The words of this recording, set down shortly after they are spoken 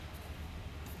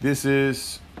This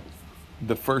is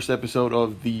the first episode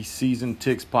of the Season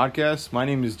Ticks podcast. My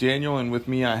name is Daniel, and with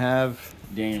me I have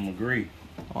Daniel McGree.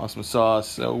 Awesome Sauce.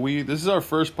 So this is our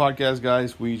first podcast,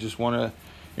 guys. We just want to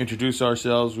introduce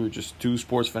ourselves. We're just two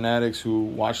sports fanatics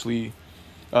who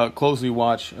closely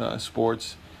watch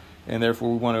sports, and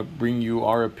therefore we want to bring you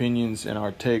our opinions and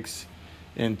our takes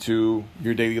into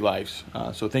your daily lives.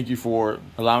 So thank you for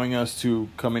allowing us to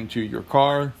come into your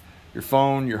car, your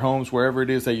phone, your homes, wherever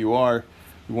it is that you are.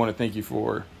 We want to thank you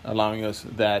for allowing us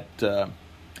that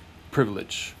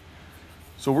privilege.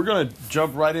 So we're going to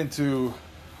jump right into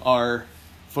our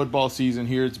football season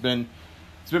here. It's been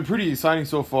pretty exciting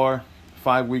so far.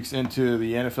 5 weeks into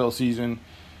the NFL season,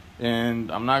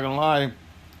 and I'm not gonna lie,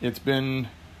 it's been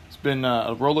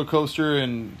a roller coaster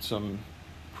and some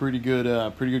pretty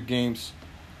good games.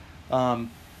 So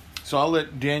I'll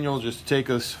let Daniel just take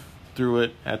us through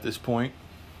it at this point.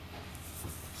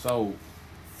 So,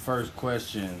 first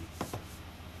question: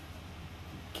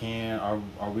 are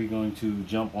we going to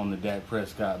jump on the Dak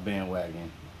Prescott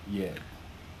bandwagon yet?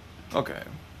 Okay,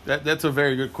 that's a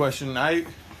very good question. I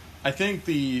think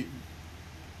the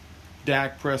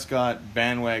Dak Prescott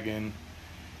bandwagon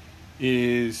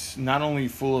is not only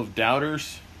full of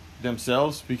doubters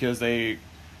themselves because they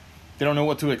don't know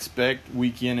what to expect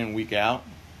week in and week out,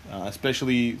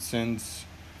 especially since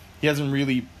he hasn't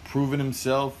really proven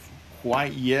himself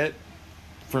quite yet.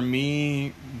 For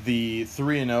me, the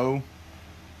 3-0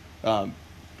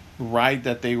 ride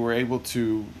that they were able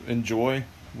to enjoy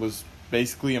was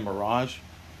basically a mirage.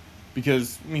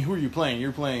 Because, I mean, who are you playing?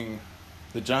 You're playing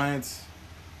the Giants,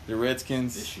 the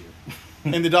Redskins, This year.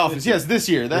 and the Dolphins. Yes, this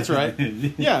year. That's right.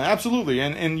 Yeah, absolutely.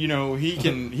 And you know, he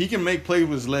can make plays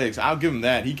with his legs. I'll give him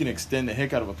that. He can extend the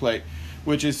heck out of a play,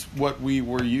 which is what we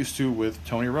were used to with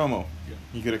Tony Romo. Yeah.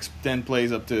 He could extend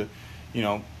plays up to,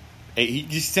 8.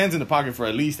 He stands in the pocket for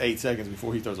at least 8 seconds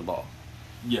before he throws a ball.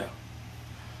 Yeah.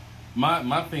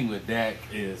 My thing with Dak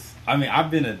is, I mean, I've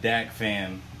been a Dak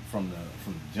fan from the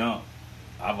jump.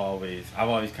 I've always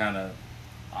kind of,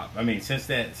 I mean, since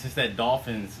that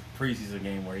Dolphins preseason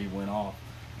game where he went off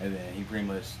and then he pretty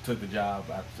much took the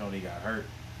job after Tony got hurt,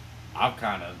 I've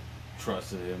kind of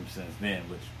trusted him since then,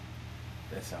 which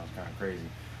that sounds kind of crazy,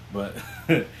 but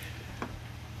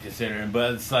considering,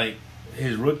 but it's like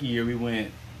his rookie year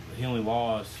he only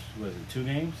lost, was it 2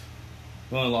 games?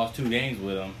 We only lost 2 games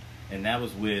with him, and that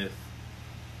was with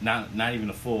not even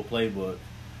a full playbook,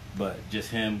 but just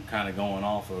him kind of going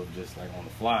off of just like on the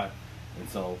fly. And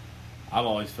so I've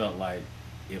always felt like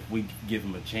if we give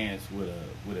him a chance with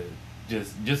a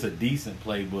just a decent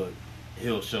playbook,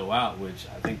 he'll show out, which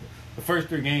I think the first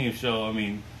 3 games show. I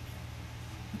mean,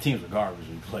 the teams are garbage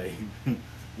we played,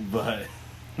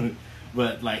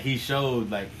 but like he showed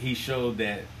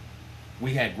that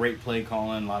we had great play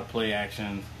calling, a lot of play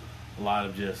actions, a lot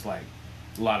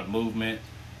of movement,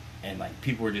 and like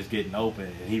people were just getting open,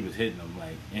 and he was hitting them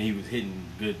and he was hitting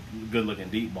good looking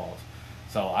deep balls.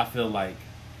 So I feel like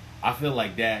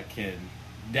Dak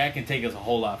can take us a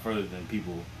whole lot further than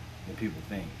people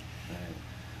think. Right?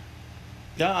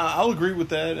 Yeah, I'll agree with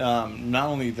that. Not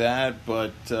only that,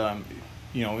 but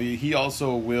he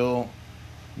also will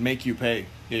make you pay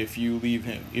if you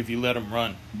let him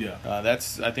run. Yeah.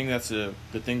 I think that's the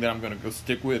thing that I'm going to go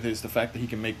stick with is the fact that he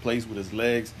can make plays with his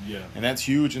legs. Yeah. And that's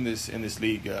huge in this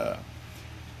league.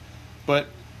 But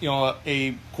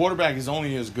a quarterback is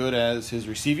only as good as his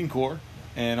receiving core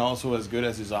and also as good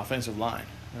as his offensive line.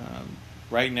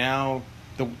 Right now,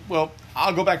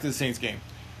 I'll go back to the Saints game.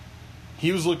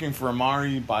 He was looking for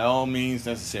Amari by all means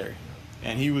necessary.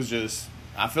 And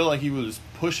I feel like he was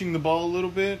pushing the ball a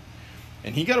little bit.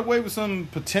 And he got away with some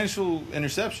potential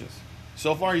interceptions.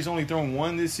 So far, he's only thrown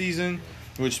 1 this season,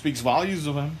 which speaks volumes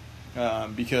of him.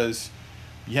 Because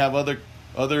you have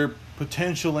other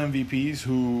potential MVPs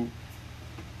who,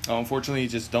 unfortunately,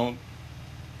 just don't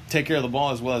take care of the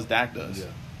ball as well as Dak does.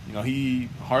 Yeah. He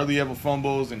hardly ever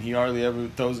fumbles and he hardly ever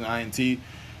throws an INT,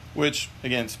 which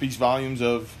again speaks volumes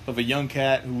of a young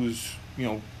cat who's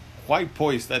quite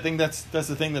poised. I think that's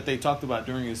the thing that they talked about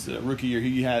during his rookie year.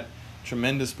 He had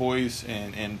tremendous poise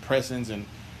and presence and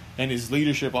his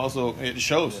leadership also, it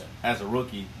shows. Yeah. As a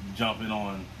rookie, jumping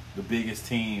on the biggest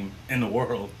team in the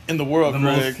world. In the world,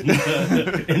 Greg.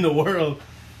 In the world,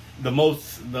 the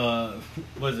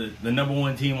number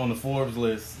 1 team on the Forbes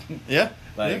list. Yeah.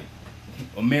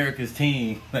 America's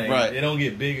team. Right. It don't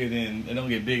get bigger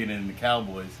than the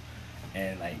Cowboys.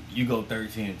 And you go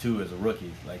 13-2 as a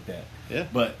rookie like that. Yeah.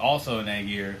 But also in that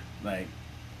year,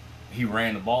 he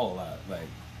ran the ball a lot.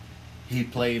 He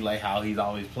played like how he's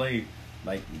always played,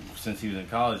 since he was in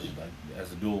college, as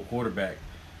a dual quarterback.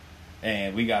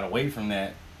 And we got away from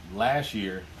that last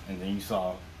year, and then you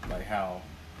saw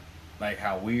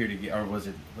how weird it get, or was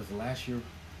it last year?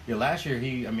 Yeah, last year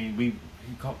he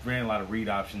ran a lot of read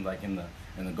options like in the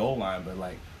goal line, but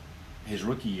like his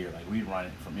rookie year, like we'd run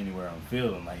it from anywhere on the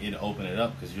field, and like it'd open it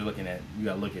up because you got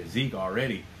to look at Zeke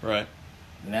already, right?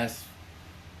 And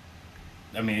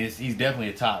he's definitely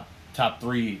a top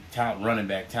 3 talent, running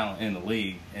back talent in the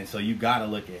league, and so you got to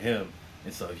look at him.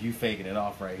 And so if you faking it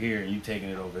off right here and you taking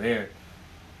it over there,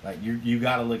 like you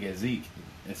got to look at Zeke.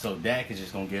 And so Dak is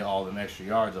just gonna get all them extra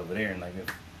yards over there, and like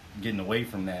getting away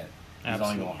from that is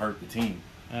only gonna hurt the team.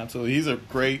 Absolutely, he's a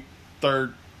great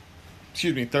third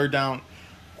down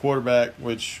quarterback.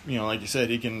 Which like you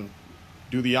said, he can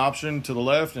do the option to the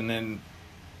left and then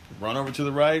run over to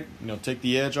the right. Take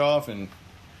the edge off and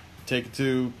take it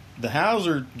to the house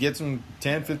or get some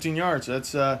 10, 15 yards.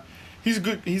 That's he's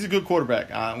a good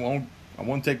quarterback. I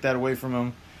won't take that away from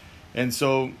him. And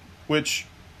so, which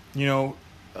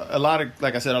a lot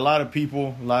of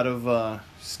people, a lot of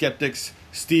skeptics,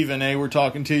 Stephen A, we're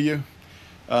talking to you,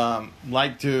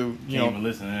 like to Can't even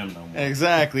listen to him no more.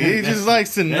 Exactly. He just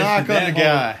likes to knock on the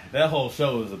guy. That whole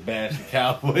show is a bash the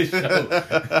Cowboys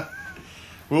show.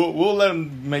 We'll let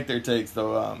them make their takes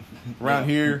though. Around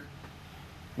here,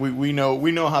 we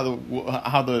know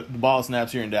how the ball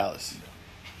snaps here in Dallas.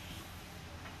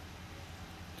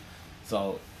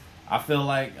 So, I feel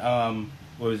like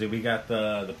what is it? We got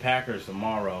the Packers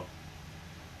tomorrow,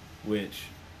 which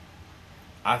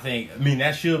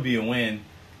that should be a win.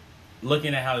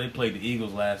 Looking at how they played the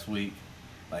Eagles last week,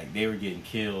 like they were getting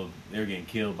killed. They were getting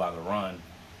killed by the run,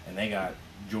 and they got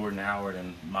Jordan Howard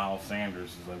and Miles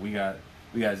Sanders. It's like we got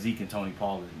Zeke and Tony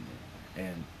Pollard,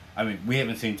 and we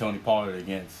haven't seen Tony Pollard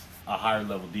against a higher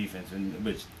level defense, and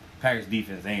which Packers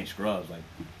defense, they ain't scrubs. Like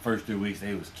first 3 weeks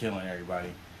they was killing everybody.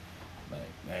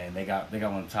 And they got one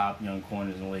of the top young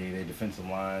corners in the league. Their defensive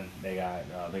line, they got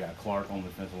Clark on the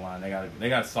defensive line. They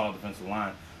got a solid defensive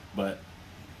line, but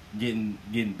getting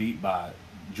beat by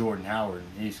Jordan Howard.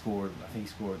 He scored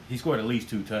at least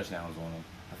 2 touchdowns on him.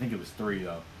 I think it was 3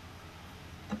 though.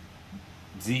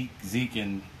 Zeke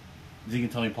and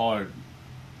Tony Pollard,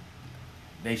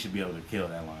 they should be able to kill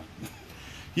that line.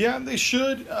 Yeah, they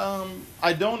should.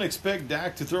 I don't expect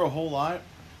Dak to throw a whole lot.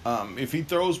 If he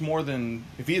attempts more than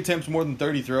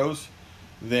 30 throws,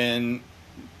 then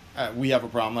we have a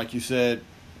problem. Like you said,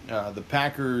 the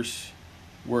Packers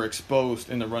were exposed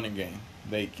in the running game.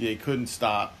 They couldn't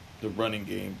stop the running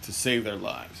game to save their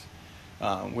lives.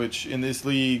 Which in this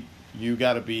league, you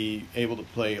got to be able to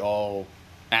play all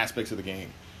aspects of the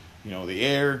game. The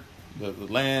air, the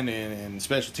land, and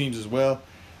special teams as well.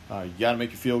 You got to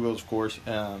make your field goals, of course.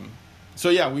 So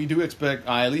yeah, we do expect.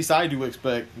 At least I do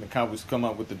expect the Cowboys to come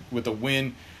up with a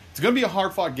win. It's going to be a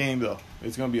hard-fought game, though.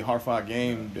 It's going to be a hard-fought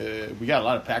game. We got a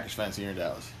lot of Packers fans here in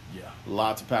Dallas. Yeah,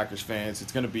 lots of Packers fans.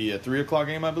 It's going to be a 3:00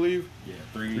 game, I believe. Yeah,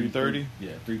 3:30.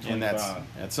 Yeah, 3:25. And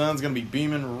that sun's going to be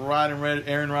beaming right in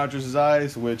Aaron Rodgers'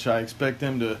 eyes, which I expect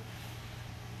him to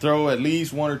throw at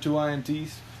least 1 or 2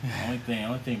 INTs. The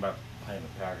only thing about playing the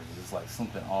Packers is it's like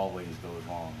something always goes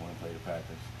wrong when we play the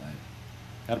Packers. Like,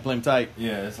 got to play them tight.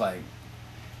 Yeah, it's like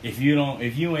if you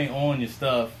ain't on your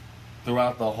stuff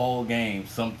throughout the whole game,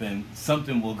 something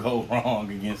will go wrong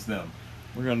against them.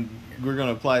 We're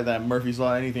gonna apply that Murphy's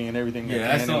Law, anything and everything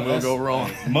and will go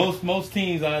wrong. Most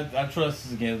teams I trust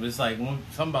us against, but it's like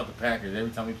something about the Packers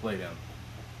every time we play them.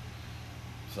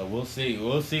 So we'll see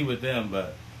with them,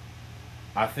 but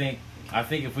I think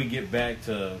if we get back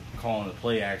to calling the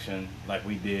play action like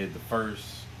we did the first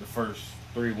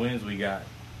 3 wins we got,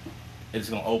 it's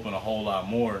gonna open a whole lot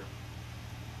more,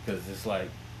 because it's like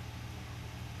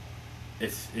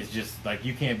it's just like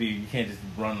you can't just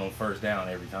run on first down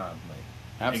every time. Like,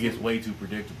 absolutely. It gets way too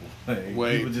predictable.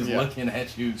 People just looking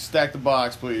at you. Stack the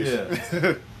box, please.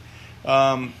 Yeah.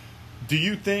 Do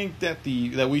you think that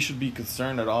we should be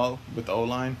concerned at all with the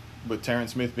O-line, with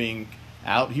Terrence Smith being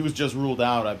out? He was just ruled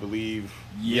out, I believe,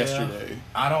 yesterday.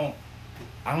 I don't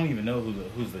even know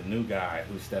who's the new guy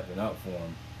who's stepping up for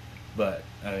him. But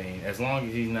I mean, as long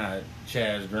as he's not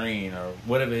Chaz Green or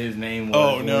whatever his name was.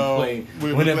 Oh no!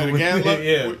 We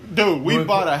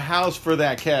bought a house for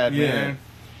that cat, man.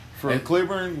 From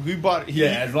Cleburne, we bought.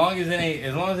 As long as it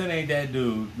ain't that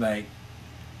dude. Like,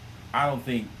 I don't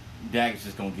think Dak's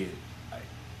just gonna get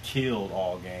killed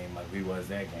all game like we was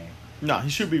that game. No, he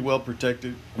should be well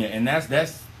protected. Yeah, and that's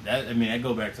that. I mean, that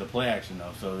go back to play action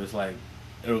though. So it's like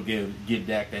it'll give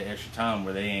Dak that extra time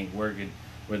where they ain't working.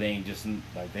 Where they ain't just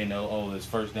like they know, it's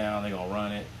first down, they're gonna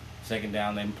run it. Second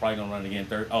down, they probably gonna run it again.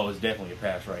 Third, it's definitely a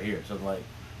pass right here. So like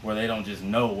where they don't just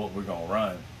know what we're gonna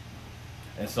run,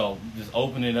 and so just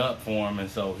open it up for him, and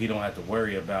so he don't have to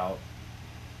worry about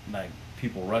like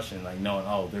people rushing, like knowing,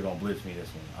 oh, they're gonna blitz me this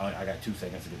one. I got 2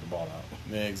 seconds to get the ball out.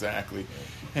 Yeah, exactly.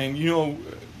 And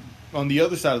on the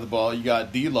other side of the ball, you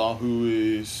got D-Law, who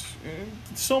is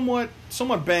somewhat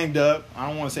banged up. I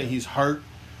don't want to say he's hurt.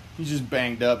 He's just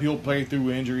banged up. He'll play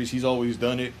through injuries. He's always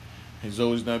done it. He's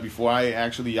always done it before. I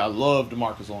love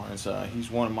DeMarcus Lawrence. He's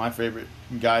one of my favorite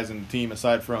guys in the team,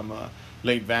 aside from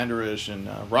Leighton Vander Esch. And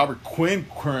Robert Quinn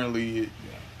currently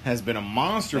has been a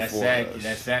monster for us.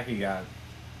 That sack he got.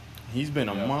 He's been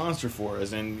a monster for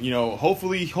us. And,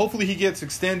 hopefully he gets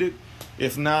extended.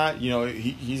 If not,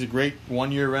 he's a great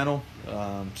one-year rental.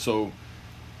 So,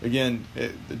 again,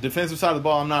 the defensive side of the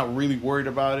ball, I'm not really worried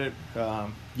about it.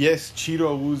 Yes,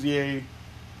 Chido Awuzie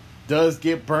does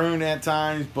get burned at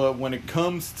times, but when it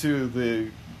comes to the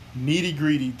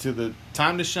nitty-gritty, to the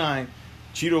time to shine,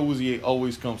 Chido Awuzie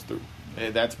always comes through.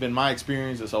 That's been my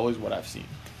experience. That's always what I've seen.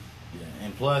 Yeah,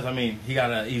 and plus, he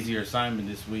got an easier assignment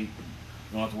this week.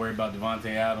 You don't have to worry about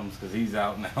Devontae Adams because he's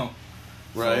out now.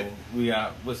 Right. So we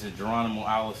got, Geronimo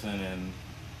Allison and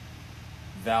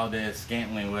Valdez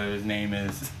Scantling, whatever his name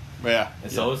is. Yeah.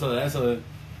 And so that's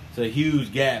a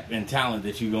huge gap in talent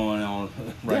that you're going on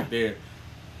right there.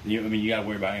 You got to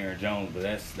worry about Aaron Jones, but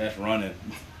that's running.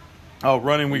 Oh,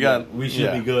 running, we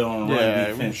should be good on run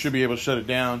defense. We should be able to shut it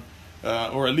down,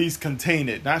 or at least contain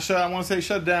it. Not shut. I want to say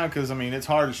shut it down because it's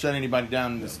hard to shut anybody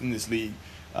down in this league,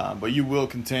 but you will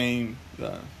contain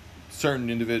certain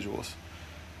individuals.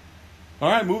 All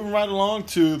right, moving right along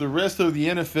to the rest of the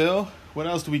NFL. What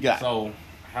else do we got? So,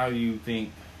 how do you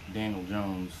think Daniel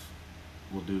Jones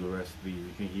will do the rest of the year?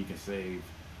 You think he can save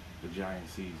the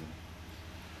Giants season?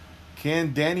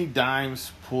 Can Danny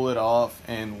Dimes pull it off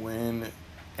and win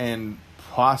and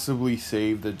possibly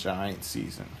save the Giants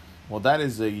season? Well, that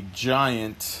is a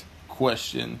giant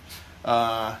question.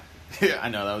 I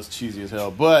know that was cheesy as hell,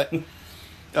 but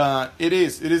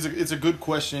it's a good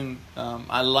question.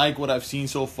 I like what I've seen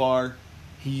so far.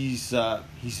 He's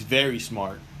very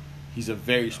smart. He's a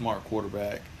very smart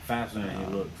quarterback. Faster than he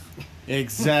looks.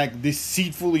 Exact.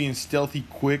 Deceitfully and stealthy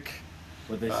quick.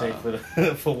 What they say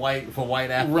for white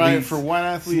athletes. Right, for white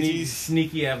athletes.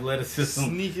 Sneaky athleticism.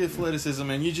 Sneaky athleticism,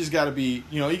 and you just got to be,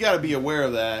 you got to be aware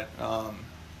of that.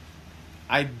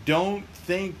 I don't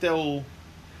think they'll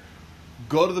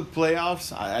go to the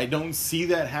playoffs. I don't see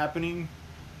that happening.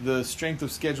 The strength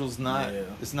of schedule is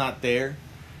it's not there.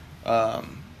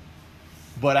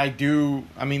 But I do.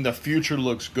 The future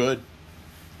looks good.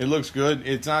 It looks good.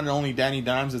 It's not only Danny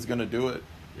Dimes that's going to do it,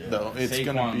 though. It's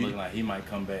going to be. Look like he might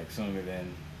come back sooner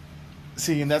than.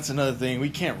 See, and that's another thing. We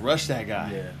can't rush that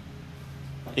guy. Yeah.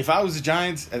 If I was the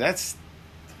Giants, that's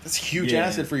a huge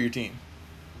asset for your team.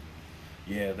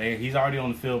 Yeah, he's already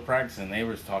on the field practicing. They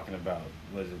were talking about,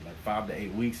 was it like 5 to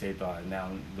 8 weeks? They thought. Now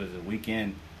was it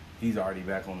weekend? He's already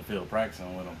back on the field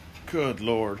practicing with them. Good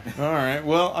Lord. All right.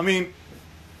 Well,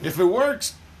 if it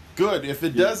works, good. If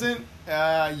it doesn't,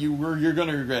 you're going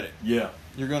to regret it. Yeah.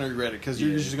 You're going to regret it because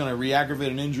you're just going to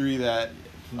re-aggravate an injury a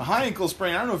high ankle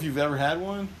sprain. I don't know if you've ever had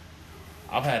one.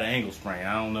 I've had an ankle sprain.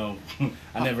 I don't know.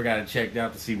 I never got it checked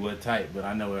out to see what type, but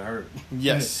I know it hurt.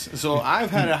 Yes. So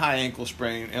I've had a high ankle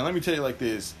sprain, and let me tell you like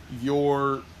this: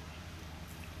 your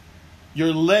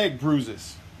leg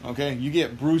bruises. Okay, you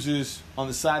get bruises on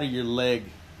the side of your leg.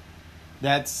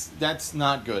 That's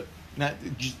not good.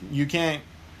 You can't.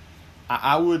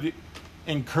 I would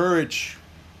encourage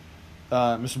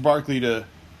Mr. Barkley to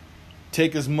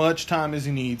take as much time as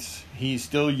he needs. He's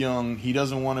still young. He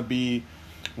doesn't want to be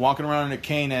walking around in a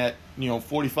cane at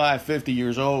 45, 50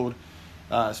 years old,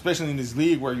 especially in this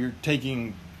league where you're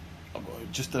taking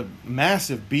just a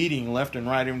massive beating left and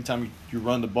right every time you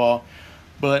run the ball.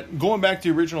 But going back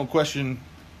to the original question,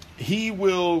 he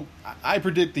will. I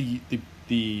predict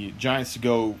the Giants to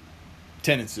go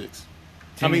 10-6.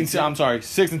 I'm sorry,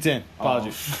 6-10.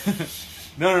 Apologies.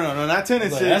 No, not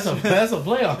 10-6. That's a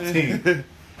playoff team.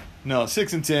 No,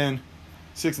 6-10.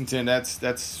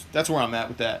 6-10. That's where I'm at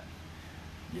with that.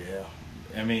 Yeah,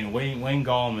 Wayne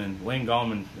Gallman.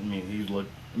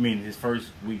 His first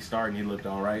week starting, he looked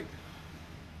all right,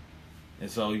 and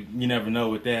so you never know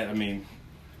with that.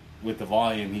 With the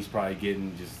volume, he's probably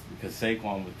getting just because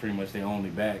Saquon was pretty much their only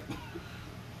back.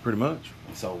 Pretty much.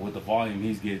 So with the volume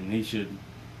he's getting, he should.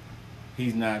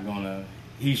 You don't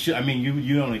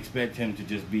expect him to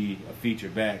just be a feature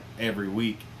back every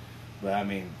week, but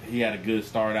he had a good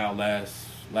start out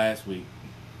last week,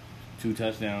 2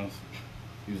 touchdowns.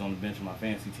 He was on the bench of my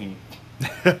fantasy team.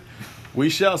 We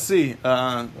shall see.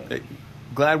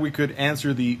 Glad we could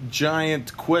answer the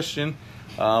Giant question.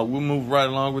 We'll move right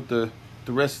along with the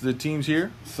rest of the teams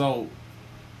here. So,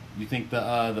 you think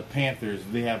the Panthers,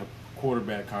 they have a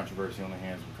quarterback controversy on their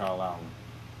hands with Kyle Allen?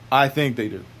 I think they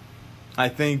do. I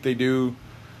think they do.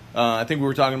 I think we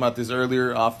were talking about this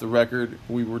earlier off the record.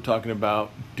 We were talking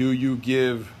about, do you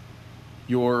give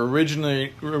your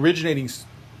originating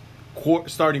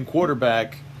starting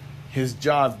quarterback his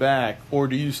job back, or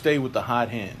do you stay with the hot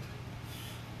hand?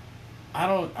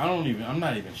 I'm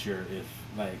not even sure if,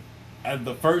 like, at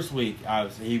the first week,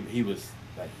 he was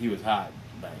hot.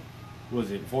 Like,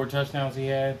 was it 4 touchdowns he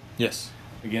had? Yes.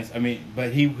 But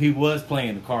he was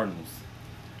playing the Cardinals.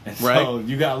 And so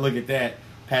you got to look at that.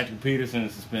 Patrick Peterson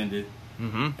is suspended.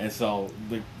 Mm-hmm. And so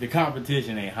the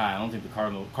competition ain't high. I don't think the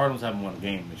Cardinals haven't won a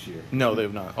game this year. No,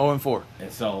 they've not. 0-4.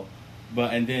 And so,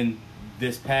 and then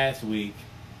this past week,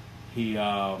 they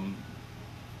won,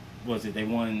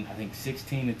 I think,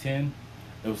 16-10.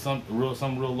 It was some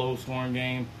real low scoring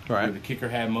game where the kicker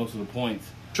had most of the points.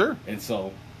 Sure. And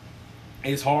so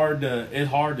it's hard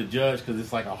to judge because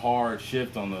it's like a hard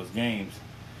shift on those games.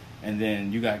 And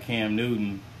then you got Cam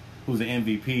Newton, who's an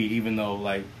MVP, even though,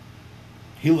 like,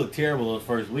 he looked terrible those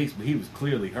first weeks, but he was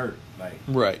clearly hurt.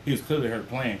 Like, he was clearly hurt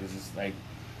playing because it's like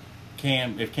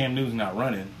if Cam Newton's not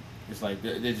running, it's like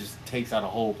it just takes out a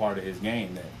whole part of his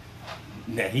game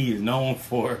that he is known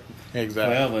for.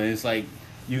 Exactly. Forever. It's like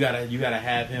you gotta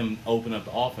have him open up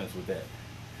the offense with that.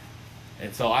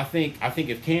 And so I think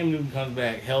if Cam Newton comes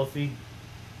back healthy,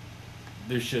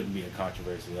 there shouldn't be a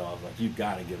controversy at all. Like, you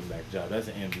gotta give him back the job. That's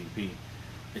an MVP.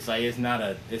 It's like it's not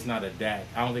a Dak.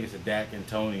 I don't think it's a Dak and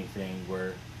Tony thing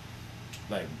where,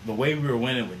 like, the way we were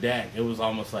winning with Dak, it was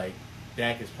almost like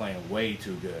Dak is playing way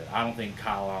too good. I don't think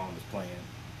Kyle Allen is playing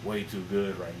way too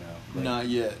good right now. Like, not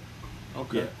yet.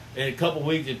 Okay. Yeah. In a couple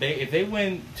weeks, if they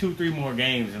win 2-3 more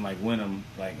games and, like, win them,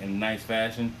 like, in a nice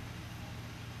fashion,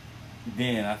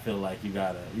 then I feel like you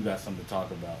got something to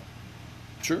talk about.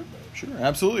 Sure,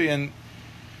 absolutely. And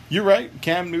you're right.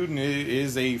 Cam Newton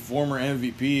is a former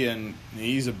MVP, and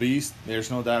he's a beast. There's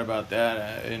no doubt about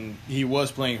that. And he was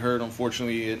playing hurt,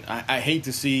 unfortunately. And I hate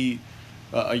to see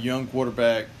a young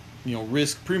quarterback,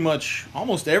 risk pretty much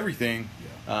almost everything.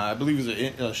 Yeah. I believe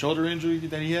it was a shoulder injury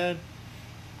that he had.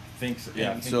 I think so.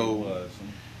 Yeah, I think it was.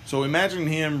 So imagine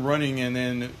him running, and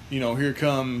then here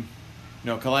come,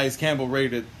 Calais Campbell ready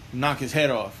to knock his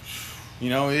head off.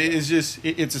 It's just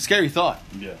it's a scary thought.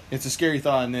 Yeah, it's a scary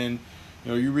thought, and then.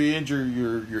 You re-injure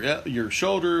your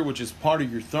shoulder, which is part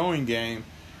of your throwing game.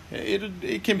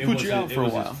 It can put you out for a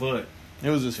while. His foot.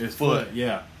 It was his foot.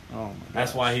 Yeah. Oh my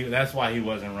gosh. That's why he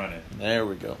wasn't running. There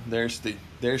we go. There's the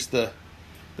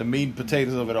meat and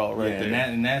potatoes of it all right there.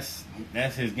 And that's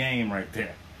his game right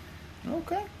there.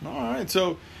 Okay. All right.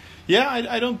 So, yeah,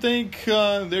 I don't think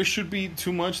there should be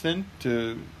too much then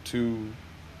to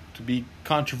be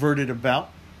controverted about.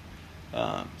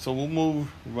 So we'll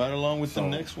move right along with the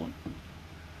next one.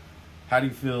 How do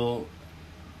you feel?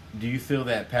 Do you feel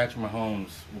that Patrick Mahomes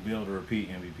will be able to repeat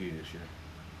MVP this year?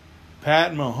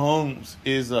 Pat Mahomes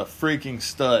is a freaking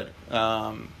stud.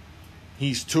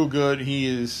 He's too good. He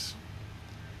is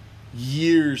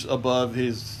years above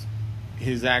his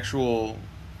actual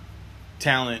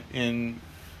talent. And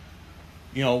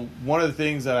one of the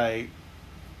things that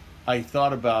I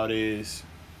thought about is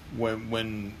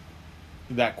when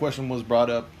that question was brought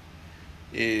up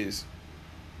is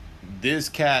this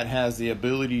cat has the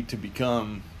ability to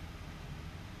become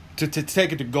to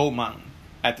take it to Gold Mountain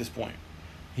at this point.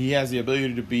 He has the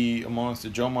ability to be amongst the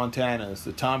Joe Montanas,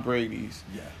 the Tom Brady's,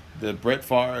 the Brett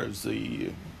Favre's,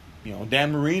 the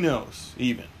Dan Marino's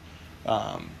even.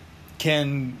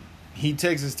 Can he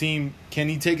take his team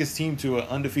to an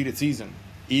undefeated season?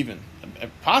 Even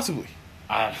possibly.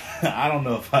 I don't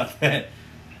know about that.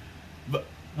 But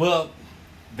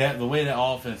the way that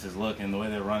offense is looking, the way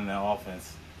they're running that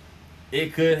offense,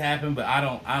 it could happen, but I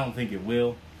don't think it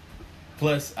will.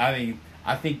 Plus, I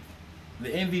think the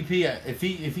MVP, if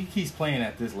he keeps playing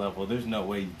at this level, there's no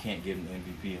way you can't give him the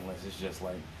MVP unless it's just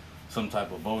like some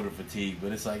type of voter fatigue.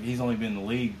 But it's like he's only been in the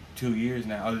league 2 years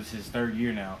now. Oh, this is his 3rd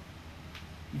year now.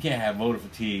 You can't have voter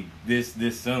fatigue this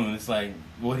soon. It's like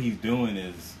what he's doing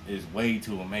is way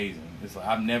too amazing. It's like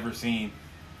I've never seen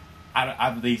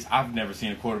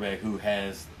a quarterback who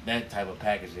has that type of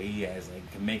package that he has. Like,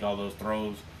 can make all those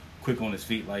throws quick on his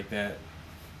feet like that,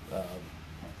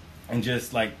 and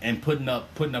just like putting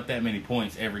up that many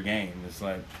points every game. It's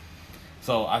like,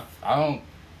 so I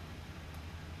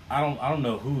don't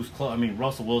know who's close. I mean,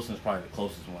 Russell Wilson's probably the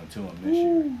closest one to him this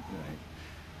year. Right?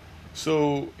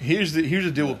 So here's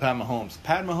the deal with Pat Mahomes.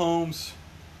 Pat Mahomes,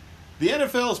 the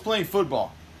NFL is playing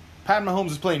football. Pat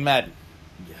Mahomes is playing Madden.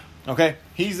 Yeah. Okay?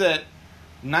 He's at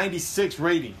 96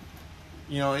 rating.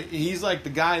 He's like the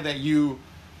guy that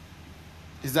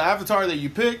is the avatar that you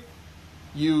pick.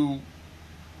 You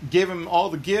give him all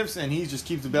the gifts, and he just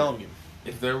keeps developing him.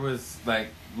 if there was like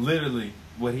literally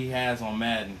what he has on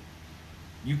Madden,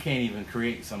 you can't even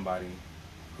create somebody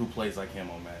who plays like him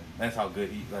on Madden. That's how good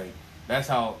he like. That's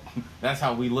how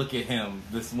we look at him.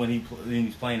 This when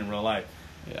he's playing in real life.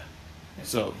 Yeah.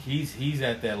 So he's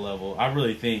at that level. I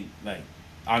really think like,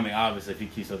 I mean, obviously if he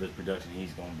keeps up this production,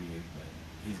 he's gonna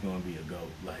be a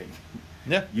GOAT. Like,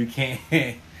 yeah, you can't.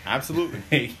 Absolutely.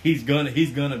 he's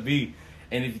gonna be.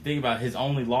 And if you think about it, his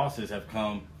only losses have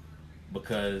come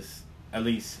because, at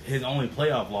least his only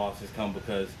playoff loss has come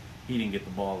because he didn't get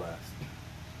the ball last.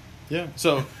 Yeah.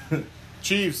 So,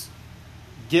 Chiefs,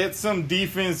 get some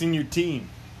defense in your team.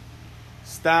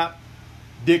 Stop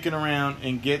dicking around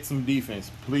and get some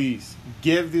defense, please.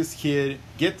 Get this kid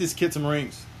some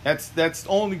rings. That's the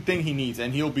only thing he needs,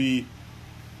 and he'll be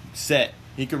set.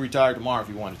 He could retire tomorrow if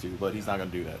he wanted to, but he's not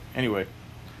going to do that. Anyway.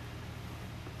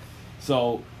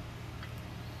 So,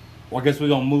 well, I guess we're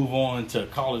going to move on to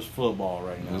college football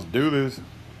right now. Let's do this.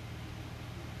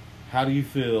 How do you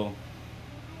feel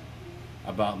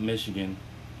about Michigan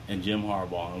and Jim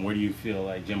Harbaugh, and where do you feel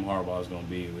like Jim Harbaugh is going to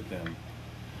be with them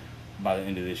by the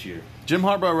end of this year? Jim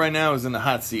Harbaugh right now is in the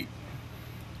hot seat.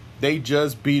 They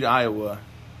just beat Iowa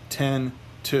 10-3.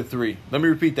 Let me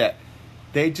repeat that.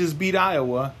 They just beat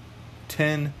Iowa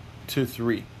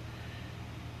 10-3.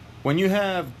 When you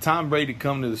have Tom Brady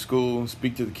come to the school and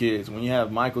speak to the kids, when you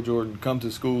have Michael Jordan come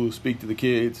to school speak to the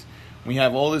kids, when you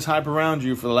have all this hype around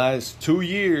you for the last 2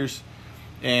 years,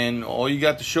 and all you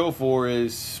got to show for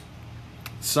is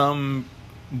some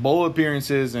bowl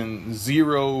appearances and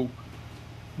 0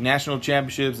 national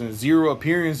championships and 0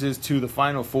 appearances to the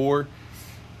Final Four,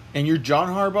 and you're John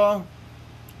Harbaugh,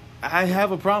 I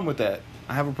have a problem with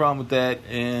that.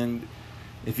 And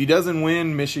if he doesn't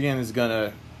win, Michigan is going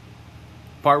to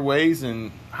part ways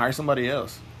and hire somebody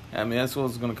else. I mean, that's what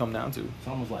it's going to come down to. It's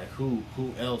almost like who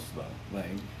else though? Like,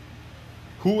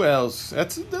 who else?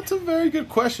 That's a very good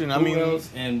question. Who else,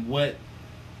 and what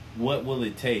will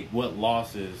it take? What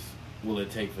losses will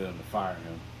it take for them to fire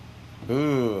him?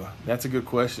 Ooh, that's a good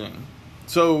question.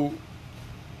 So,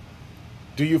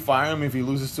 do you fire him if he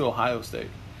loses to Ohio State?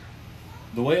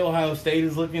 The way Ohio State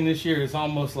is looking this year, it's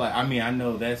almost like, I mean, I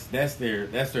know that's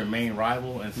their main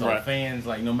rival, and so right. Fans,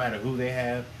 like, no matter who they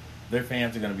have, their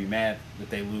fans are going to be mad that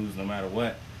they lose no matter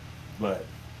what. But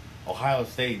Ohio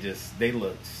State they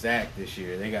look stacked this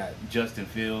year. They got Justin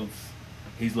Fields.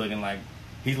 He's looking like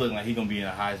he's going to be in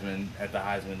a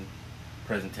Heisman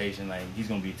presentation. Like, he's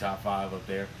going to be top 5 up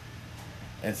there.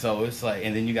 And so it's like,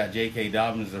 and then you got J.K.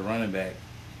 Dobbins, the running back.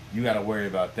 You got to worry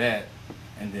about that.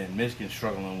 And then Michigan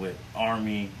struggling with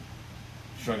Army,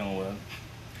 struggling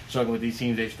with these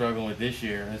teams they're struggling with this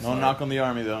year. It's no knock on the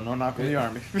Army, though. No knock on the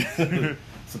Army.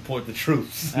 Support the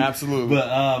troops. Absolutely. But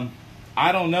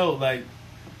I don't know,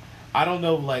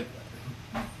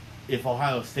 if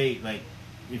Ohio State, like,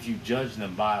 if you judge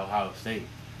them by Ohio State,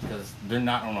 because they're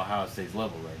not on Ohio State's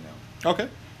level right now. Okay.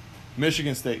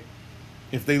 Michigan State.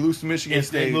 If they lose to Michigan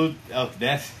State,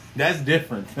 that's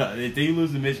different. If they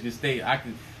lose to Michigan State,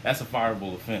 that's a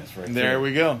fireable offense, right there. There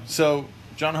we go. So,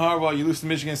 John Harbaugh, you lose to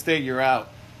Michigan State, you're out.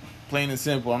 Plain and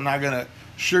simple. I'm not gonna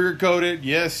sugarcoat it.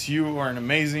 Yes, you are an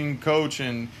amazing coach,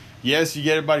 and yes, you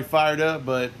get everybody fired up,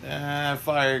 but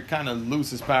fire kind of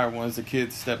loses power once the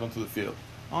kids step onto the field.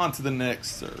 On to the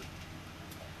next, sir.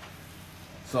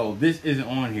 So this isn't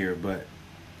on here, but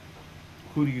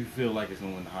who do you feel like is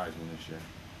going to win the Heisman this year?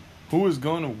 Who is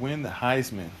going to win the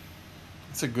Heisman?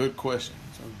 That's a good question.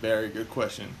 It's a very good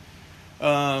question.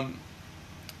 So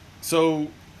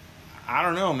I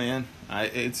don't know, man.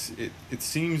 It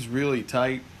seems really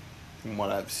tight from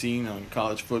what I've seen on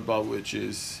college football, which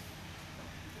is,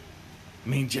 I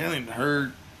mean, Jalen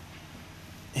Hurts,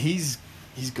 he's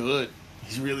good.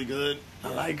 He's really good.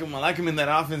 I like him. I like him in that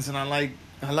offense, and I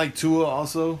like Tua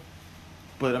also.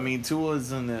 But I mean,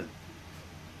 Tua's in the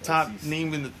top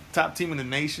team in the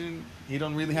nation. He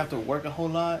don't really have to work a whole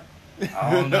lot.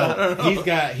 I don't know.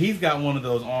 He's got one of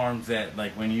those arms that,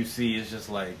 like, when you see, it's just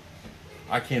like,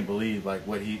 I can't believe like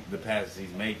the passes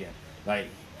he's making. Like,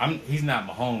 he's not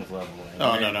Mahomes level.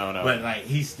 Oh, no. But like,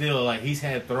 he's still like, he's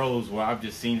had throws where I've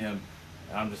just seen him,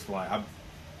 and I'm just like,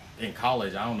 in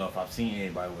college, I don't know if I've seen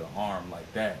anybody with an arm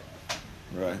like that.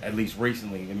 Right. At least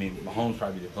recently. I mean, Mahomes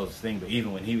probably the closest thing, but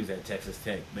even when he was at Texas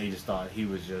Tech, they just thought he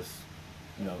was just,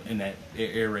 in that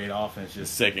air raid offense,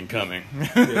 just second coming,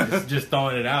 just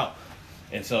throwing it out.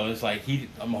 And so it's like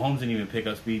Mahomes didn't even pick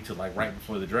up speed till like right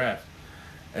before the draft.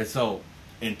 And so,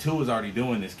 and Tua was already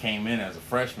doing this. Came in as a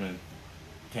freshman,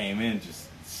 just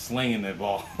slinging that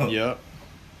ball. Yep.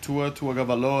 Tua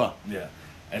Tagovailoa. Yeah.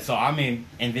 And so, I mean,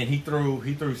 and then he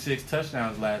threw 6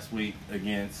 touchdowns last week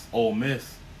against Ole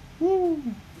Miss. Woo.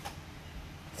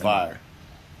 Fire.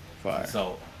 Fire.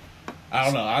 So I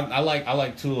don't know. I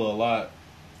like Tua a lot.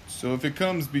 So if it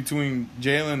comes between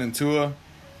Jalen and Tua,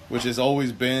 which has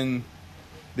always been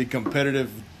the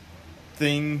competitive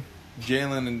thing,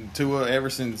 Jalen and Tua ever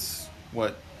since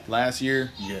last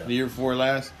year? Yeah. The year before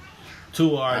last?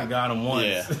 Tua already got him once.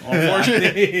 Yeah.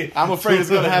 Unfortunately, I'm afraid it's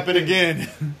going to happen again.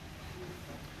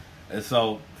 And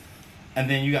so, and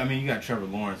then you got Trevor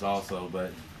Lawrence also,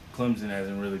 but Clemson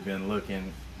hasn't really been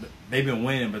looking. They've been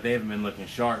winning, but they haven't been looking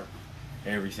sharp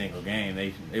every single game.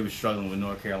 They were struggling with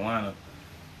North Carolina.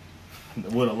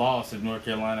 Would have lost if North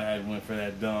Carolina had went for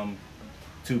that dumb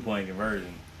 2-point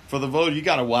conversion. For the vote, you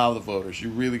got to wow the voters. You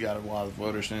really got to wow the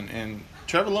voters. And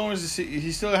Trevor Lawrence,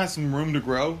 he still has some room to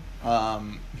grow.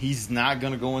 He's not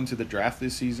going to go into the draft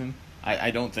this season,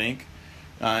 I don't think.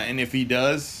 And if he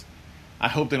does, I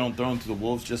hope they don't throw him to the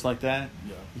Wolves just like that.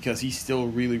 Yeah. Because he's still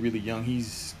really, really young.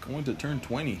 He's going to turn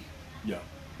 20. Yeah.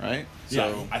 Right?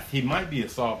 So yeah, he might be a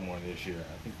sophomore this year,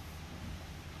 I think.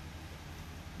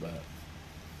 But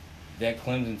that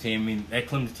Clemson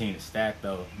team is stacked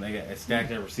though. They got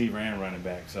stacked at receiver and running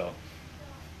back, so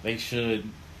they should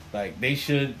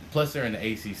plus they're in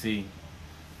the ACC.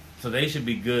 So they should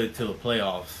be good till the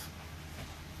playoffs.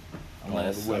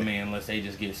 Unless they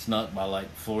just get snuck by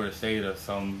like Florida State or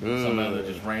some other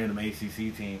just random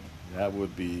ACC team. That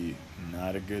would be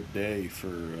not a good day for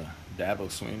Dabo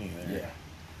Swinney there. Yeah.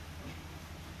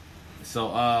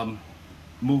 So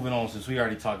moving on, since we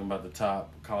already talking about the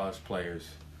top college players,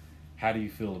 how do you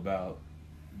feel about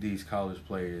these college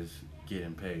players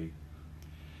getting paid?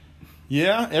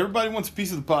 Yeah, everybody wants a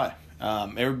piece of the pie.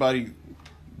 Everybody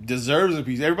deserves a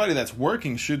piece. Everybody that's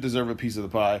working should deserve a piece of the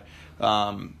pie.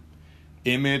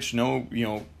 Image,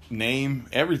 name,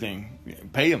 everything.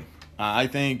 Pay them. I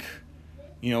think,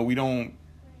 we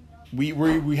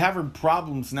have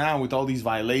problems now with all these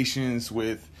violations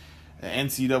with the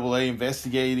NCAA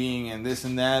investigating and this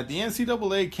and that. The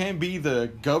NCAA can be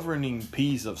the governing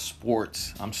piece of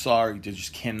sports. I'm sorry, they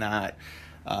just cannot.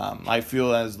 I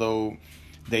feel as though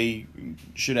they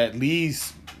should at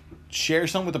least share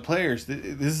some with the players.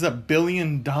 This is $1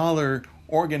 billion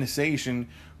organization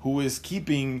who is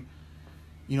keeping,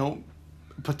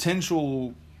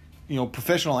 potential,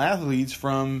 professional athletes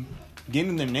from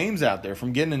getting their names out there,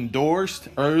 from getting endorsed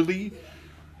early.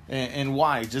 And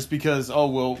why? Just because,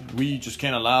 we just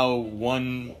can't allow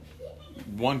one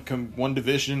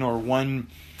division or one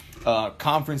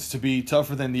conference to be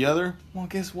tougher than the other? Well,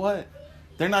 guess what?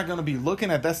 They're not going to be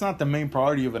looking at. That's not the main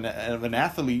priority of an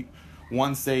athlete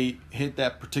once they hit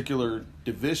that particular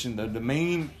division. The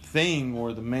main thing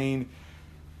or the main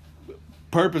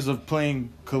purpose of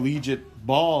playing collegiate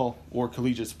ball or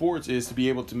collegiate sports is to be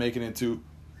able to make it into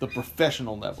the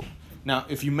professional level. Now,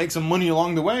 if you make some money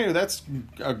along the way, that's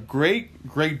a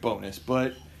great bonus.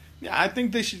 But yeah, I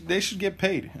think they should get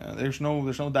paid. There's no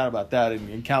doubt about that.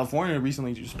 In California,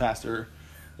 recently just passed their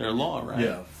law, right?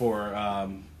 Yeah, for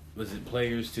was it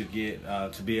players to get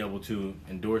to be able to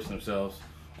endorse themselves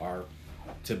or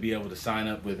to be able to sign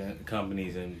up with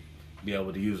companies and be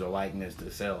able to use their likeness to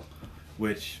sell,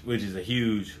 which is a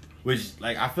huge.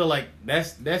 I feel like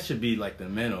that should be like the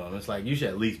minimum. It's like you should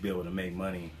at least be able to make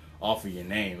money off of your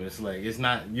name. It's like it's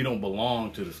not, you don't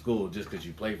belong to the school just because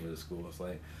you play for the school. It's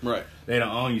like right, they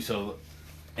don't own you. So,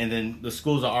 and then the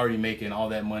schools are already making all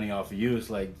that money off of you.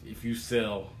 It's like if you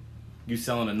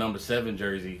selling a number 7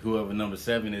 jersey, whoever number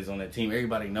 7 is on that team,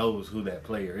 everybody knows who that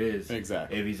player is.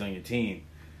 Exactly. If he's on your team,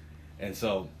 and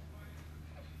so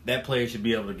that player should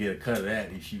be able to get a cut of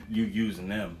that if you using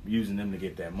them to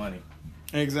get that money.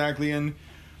 Exactly. And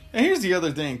here's the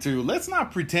other thing too. Let's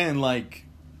not pretend like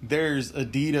there's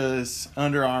Adidas,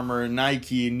 Under Armour,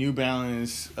 Nike, New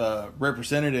Balance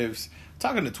representatives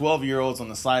talking to 12-year-olds on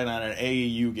the sideline at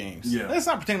AAU games. Yeah. Let's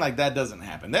not pretend like that doesn't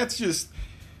happen. That's just,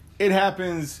 it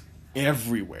happens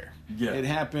everywhere. Yeah. It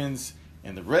happens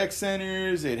in the rec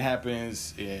centers. It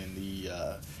happens in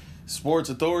the Sports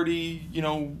Authority,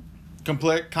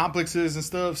 complexes and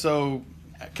stuff. So,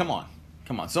 come on.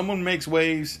 Someone makes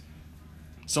waves.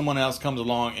 Someone else comes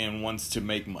along and wants to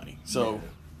make money. So,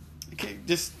 okay,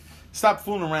 just stop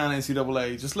fooling around,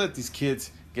 NCAA. Just let these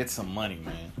kids get some money,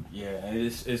 man. Yeah, and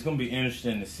it's going to be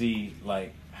interesting to see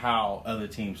how other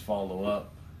teams follow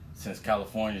up since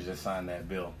California just signed that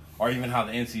bill, or even how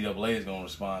the NCAA is going to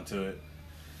respond to it.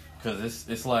 Because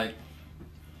it's like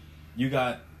you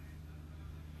got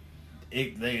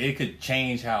it could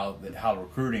change how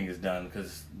recruiting is done,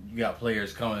 because you got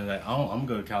players coming like, I'm going to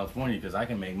go to California because I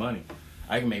can make money.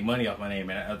 I can make money off my name,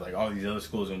 and like all these other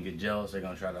schools are gonna get jealous. They're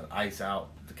gonna try to ice out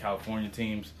the California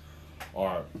teams,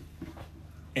 or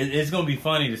it's gonna be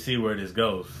funny to see where this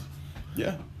goes.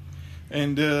 Yeah,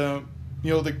 and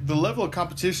the level of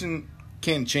competition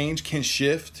can change, can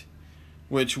shift,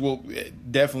 which will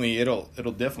definitely it'll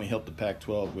definitely help the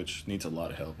Pac-12, which needs a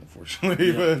lot of help, unfortunately.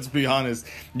 Yeah. But let's be honest,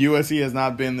 USC has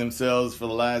not been themselves for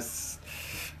the last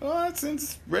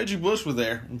since Reggie Bush was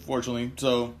there, unfortunately.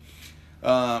 So,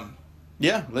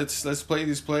 let's play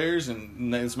these players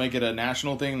and let's make it a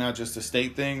national thing, not just a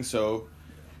state thing. So,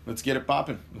 let's get it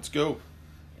popping. Let's go.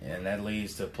 And that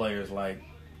leads to players like,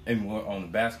 and on the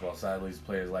basketball side, leads to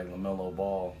players like LaMelo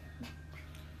Ball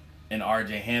and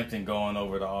R.J. Hampton going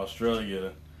over to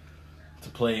Australia to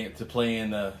play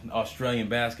in the Australian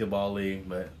Basketball League.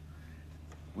 But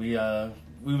we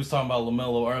was talking about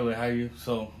LaMelo earlier. Why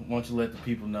don't you let the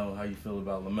people know how you feel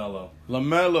about LaMelo?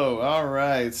 LaMelo, all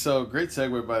right. So, great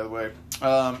segue, by the way.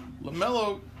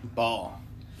 LaMelo Ball.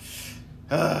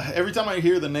 Every time I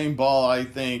hear the name Ball, I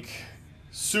think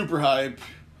super hype,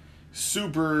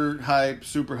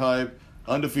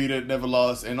 undefeated, never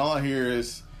lost. And all I hear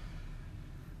is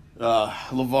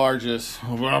LeVar just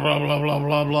blah, blah, blah, blah,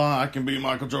 blah, blah. I can beat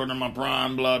Michael Jordan in my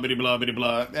prime, blah, bitty, blah, bitty,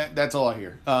 blah. That's all I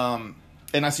hear.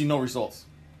 And I see no results.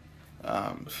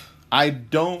 I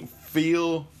don't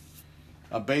feel,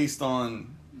 based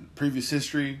on previous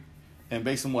history and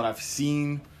based on what I've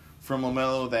seen from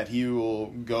LaMelo, that he will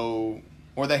go,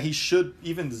 or that he should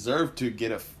even deserve to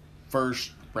get a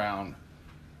first-round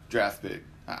draft pick.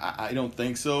 I don't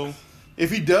think so. If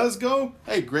he does go,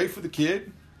 hey, great for the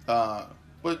kid.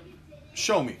 But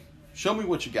show me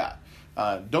what you got.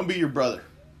 Don't be your brother.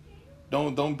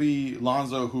 Don't be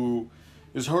Lonzo, who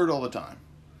is hurt all the time.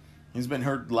 He's been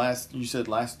hurt last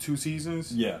 2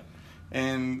 seasons. Yeah.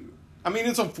 And I mean,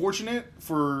 it's unfortunate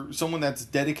for someone that's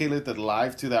dedicated their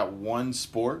life to that one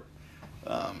sport.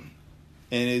 And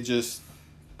it just,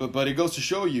 but it goes to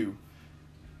show you,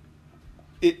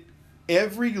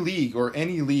 every league or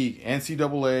any league,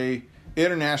 NCAA,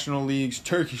 international leagues,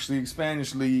 Turkish leagues,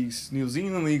 Spanish leagues, New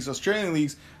Zealand leagues, Australian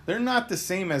leagues, they're not the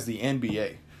same as the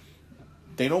NBA.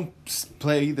 They don't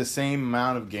play the same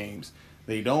amount of games.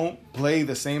 They don't play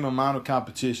the same amount of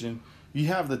competition. You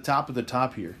have the top of the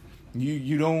top here.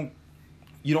 You don't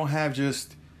have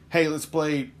just, hey, let's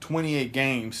play 28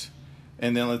 games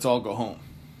and then let's all go home.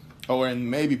 Oh, and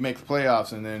maybe make the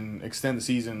playoffs and then extend the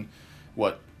season,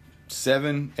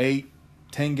 7, 8,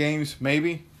 10 games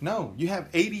maybe? No, you have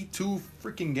 82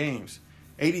 freaking games.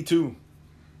 82.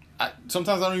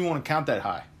 Sometimes I don't even want to count that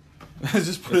high.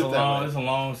 Just put it that way. It's a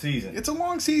long season. It's a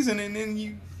long season, and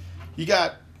then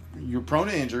you're prone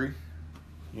to injury.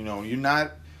 You're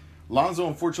not. Lonzo,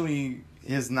 unfortunately,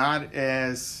 is not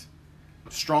as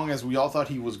strong as we all thought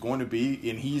he was going to be,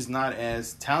 and he's not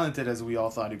as talented as we all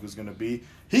thought he was going to be.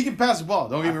 He can pass the ball.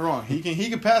 Don't get me wrong. He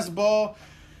can pass the ball.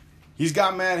 He's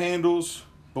got mad handles,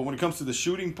 but when it comes to the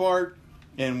shooting part,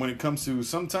 and when it comes to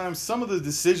sometimes some of the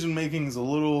decision making is a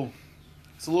little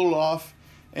off,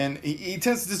 and he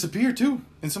tends to disappear too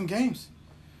in some games.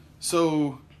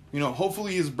 So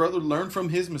hopefully his brother learned from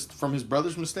his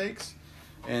brother's mistakes,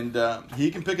 and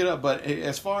he can pick it up. But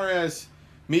as far as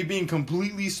me being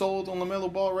completely sold on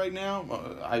LaMelo Ball right now,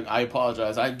 I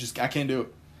apologize. I can't do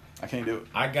it. I can't do it.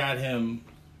 I got him.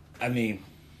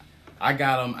 I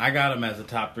got him as a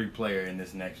top 3 player in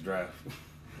this next draft.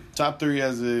 Top 3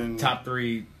 as in top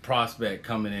 3 prospect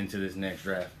coming into this next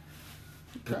draft.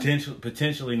 Okay.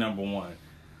 Potentially number 1.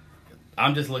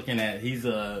 I'm just looking at he's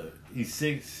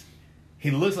 6.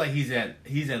 He looks like he's at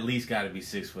least got to be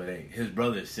 6'8". His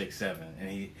brother is 6'7",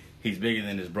 and he's bigger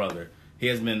than his brother. He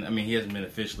hasn't been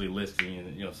officially listed.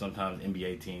 Sometimes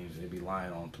NBA teams, they be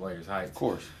lying on players' height. Of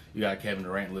course. You got Kevin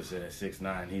Durant listed at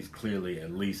 6'9". He's clearly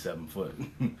at least 7 foot.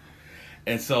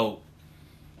 And so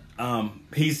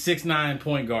he's 6'9"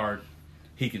 point guard.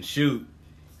 He can shoot.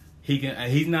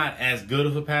 He's not as good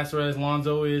of a passer as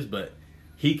Lonzo is, but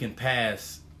he can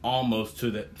pass almost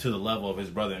to the level of his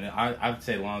brother. And I'd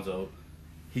say Lonzo,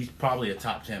 he's probably a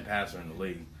top 10 passer in the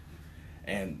league.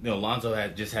 And Lonzo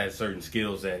has certain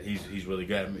skills that he's really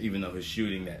good at, even though his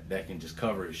shooting that can just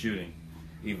cover his shooting.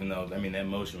 Even though that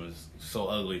motion was so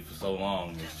ugly for so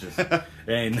long, it's just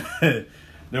and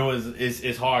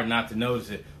it's hard not to notice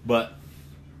it. But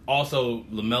also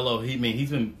LaMelo,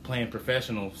 he's been playing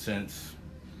professional since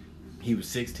he was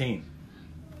 16.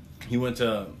 He went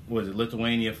to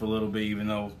Lithuania for a little bit, even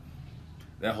though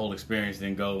that whole experience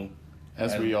didn't go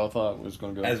as we all thought it was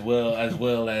going to go. As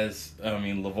well as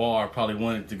LeVar probably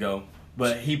wanted to go,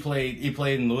 but he played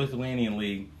in the Lithuanian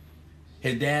league.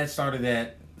 His dad started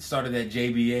that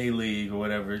JBA league or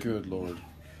whatever. Good Lord.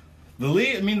 The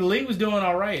league was doing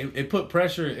all right. It put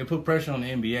pressure on the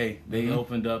NBA. They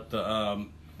opened up the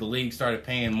league started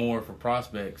paying more for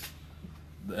prospects.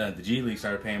 The G League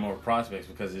started paying more for prospects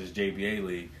because of this JBA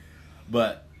league.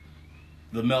 But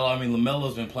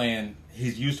LaMelo's been playing.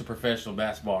 He's used to professional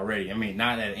basketball already. I mean,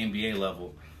 not at an NBA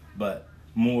level, but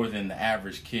more than the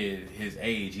average kid his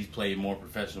age. He's played more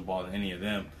professional ball than any of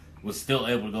them. Was still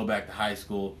able to go back to high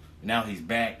school. Now he's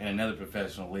back in another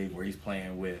professional league where he's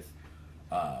playing with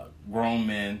grown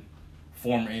men,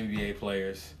 former NBA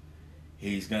players.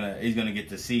 He's gonna get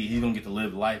to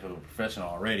live the life of a professional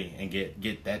already and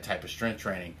get that type of strength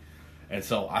training. And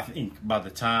so I think by the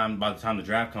time the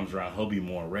draft comes around, he'll be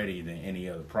more ready than any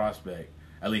other prospect.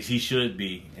 At least he should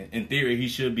be. In theory, he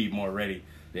should be more ready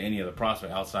than any other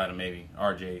prospect outside of maybe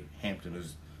R.J. Hampton,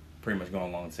 who's pretty much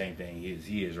going along the same thing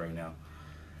he is right now.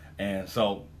 And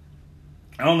so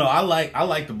I don't know. I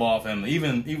like the Ball family.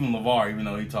 Even LeVar, even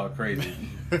though he talked crazy.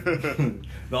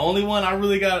 The only one I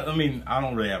really got, I mean, I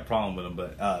don't really have a problem with him,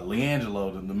 but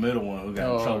LiAngelo, the middle one, who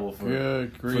got in trouble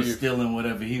for stealing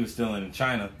whatever he was stealing in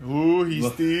China. Ooh,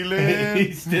 he's stealing.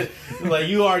 He's like,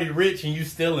 you already rich and you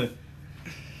stealing.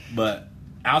 But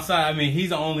outside, I mean, he's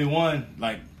the only one.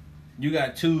 Like, you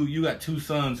got two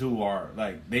sons who are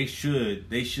like they should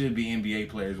be NBA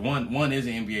players. One is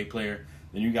an NBA player.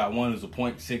 Then you got one who's a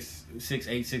 6'8",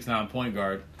 6'9" point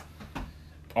guard,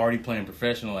 already playing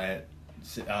professional at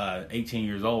 18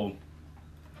 years old.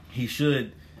 You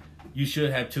should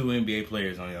have two NBA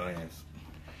players on your hands.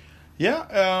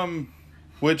 Yeah,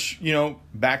 which,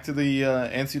 back to the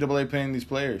NCAA paying these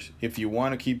players. If you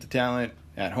want to keep the talent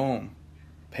at home,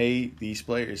 pay these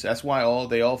players. That's why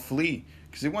they all flee,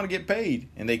 because they want to get paid,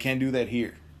 and they can't do that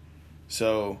here.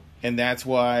 So, and that's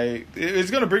why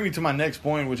it's going to bring me to my next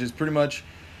point, which is pretty much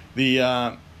the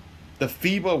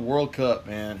FIBA World Cup,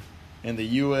 man, and the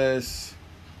U.S.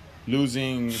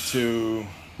 losing to,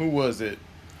 who was it?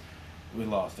 We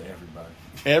lost to everybody.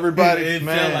 Everybody,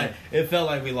 man. It felt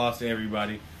like we lost to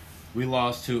everybody. We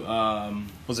lost to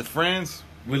was it France?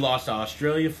 We lost to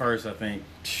Australia first, I think.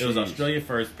 Jeez. It was Australia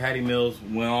first. Patty Mills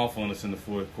went off on us in the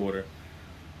fourth quarter.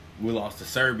 We lost to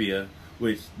Serbia,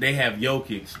 which they have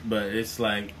Jokic, but it's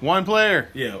like one player.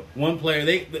 Yeah, one player.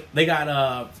 They got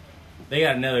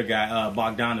another guy,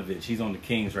 Bogdanovic. He's on the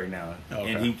Kings right now,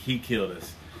 okay. And he killed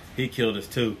us. He killed us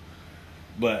too.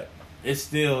 But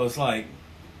it's like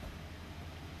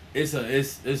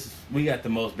we got the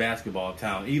most basketball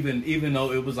talent. Even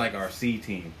though it was like our C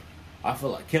team, I feel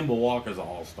like Kemba Walker's an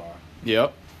all-star.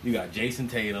 Yep. You got Jason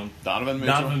Tatum.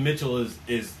 Donovan Mitchell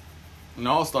is an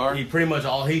all-star. He pretty much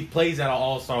he plays at an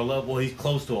all-star level. He's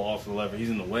close to an all-star level. He's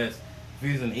in the West. If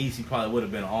he was in the East, he probably would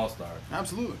have been an all-star.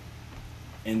 Absolutely.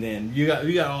 And then you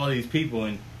got all these people,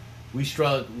 and we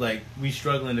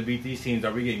struggling to beat these teams.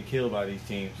 Are we getting killed by these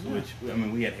teams? Yeah. Which, I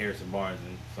mean, we had Harrison Barnes,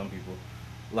 and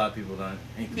a lot of people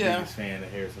ain't the biggest fan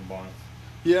of Harrison Barnes.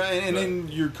 Yeah, and then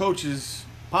your coaches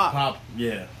Pop,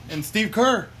 yeah, and Steve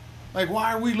Kerr. Like,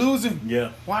 why are we losing?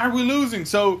 Yeah, why are we losing?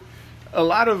 So, a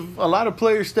lot of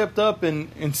players stepped up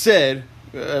and said,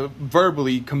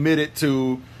 verbally committed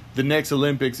to the next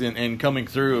Olympics and coming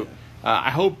through. Yeah.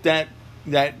 I hope that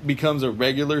becomes a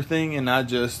regular thing and not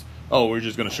just, we're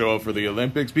just going to show up for the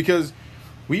Olympics, because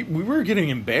we were getting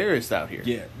embarrassed out here.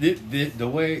 Yeah, the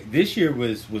way this year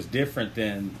was different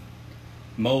than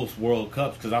most World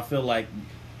Cups, because I feel like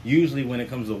usually when it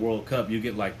comes to the World Cup, you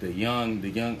get like a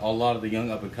lot of the young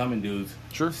up and coming dudes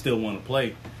still want to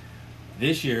play.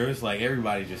 This year, it's like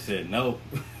everybody just said no.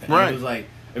 Right. It was like,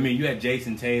 I mean, you had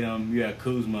Jason Tatum, you had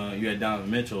Kuzma, you had Donovan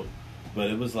Mitchell, but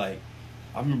it was like,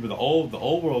 I remember the old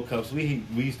World Cups we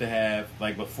used to have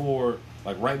right before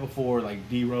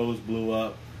D Rose blew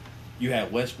up. You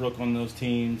had Westbrook on those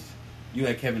teams. You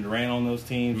had Kevin Durant on those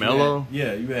teams. Melo.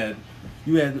 You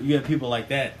had people like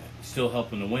that still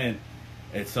helping to win.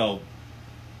 And so,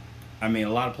 I mean,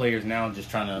 a lot of players now just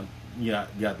trying to, you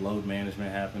got load management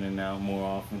happening now more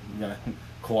often. You got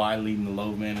Kawhi leading the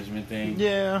load management thing.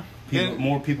 Yeah.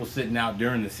 More people sitting out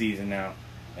during the season now.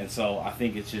 And so I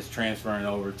think it's just transferring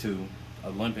over to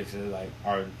Olympics,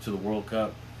 or to the World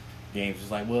Cup games.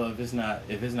 It's like, well, if it's not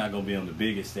going to be on the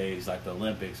biggest stage like the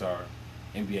Olympics or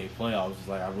NBA playoffs, it's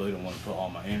like I really don't want to put all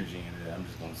my energy into it. I'm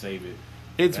just going to save it.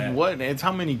 It's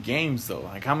how many games though?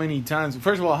 Like, how many times?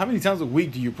 First of all, how many times a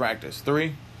week do you practice?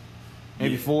 3,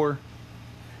 maybe 4.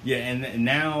 Yeah, and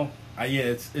now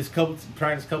it's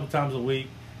practice a couple times a week.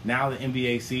 Now the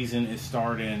NBA season is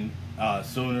starting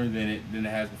sooner than it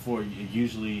has before. It's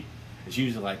usually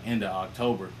like end of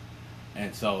October,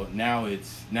 and so now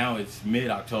it's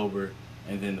mid-October,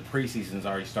 and then the preseason's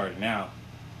already started now.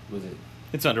 Was it?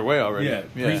 It's underway already. Yeah.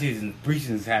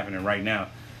 Preseason's happening right now.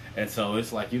 And so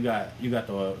it's like you got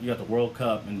the World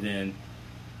Cup, and then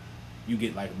you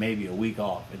get like maybe a week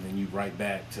off, and then you right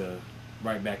back to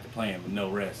playing with no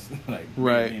rest, like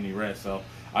right. any rest. So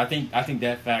I think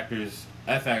that factors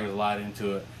a lot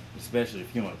into it. especially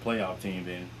if you're on a playoff team.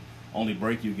 Then only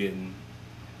break you getting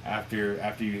after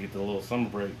you get the little summer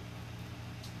break.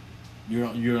 You're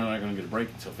not going to get a break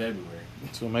until February.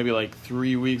 So maybe like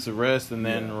 3 weeks of rest and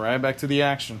then right back to the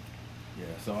action. Yeah.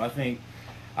 So I think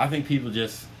people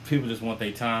just want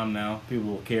their time now.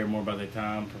 People will care more about their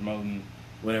time promoting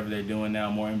whatever they're doing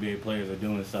now. More NBA players are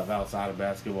doing stuff outside of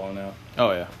basketball now.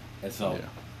 Oh yeah. And so,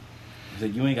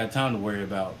 you ain't got time to worry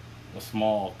about a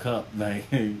small cup, like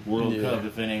World Cup,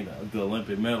 if it ain't the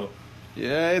Olympic medal.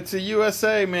 Yeah, it's a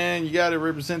USA, man. You got to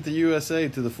represent the USA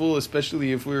to the full,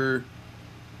 especially if we've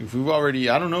already.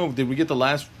 I don't know. Did we get the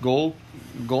last gold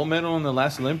medal in the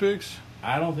last Olympics?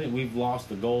 I don't think we've lost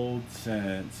the gold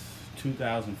since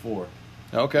 2004.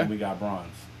 Okay. And we got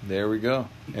bronze. There we go.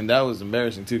 And that was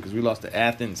embarrassing too because we lost to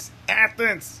Athens.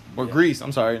 Or Greece.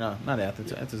 I'm sorry, no, not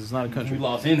Athens. Athens is not a country. We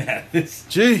lost in Athens.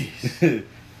 Jeez.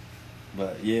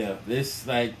 But yeah, this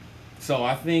like. So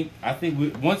I think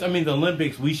the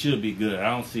Olympics, we should be good. I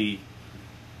don't see.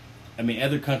 I mean,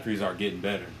 other countries are getting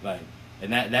better, like,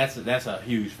 and that's a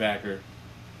huge factor.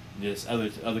 Just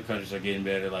other countries are getting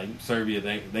better. Like Serbia,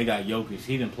 they got Jokic.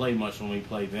 He didn't play much when we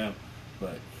played them,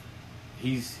 but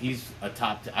he's a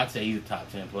top. I'd say he's a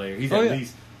top 10 player. He's at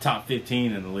least top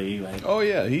 15 in the league. Like, oh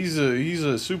yeah, he's a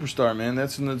superstar, man.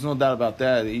 There's no doubt about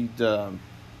that.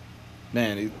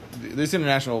 These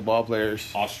international ball players.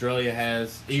 Australia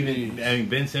has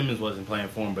Ben Simmons wasn't playing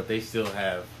for them, but they still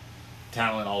have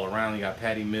talent all around. You got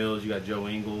Patty Mills, you got Joe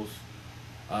Ingles.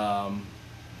 I'm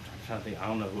trying to think. I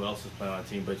don't know who else is playing on the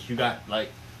team, but you got like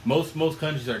most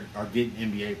countries are getting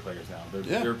NBA players now.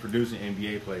 They're producing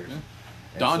NBA players. Yeah.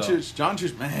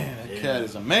 Doncic, man, that cat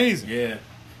is amazing. Yeah,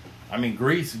 I mean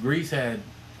Greece had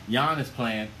Giannis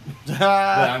playing, but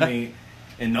I mean.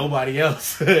 And nobody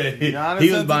else. He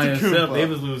was by himself. They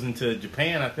was losing to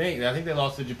Japan, I think they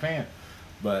lost to Japan.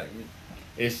 But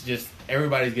it's just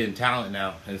everybody's getting talent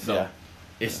now. And so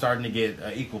it's starting to get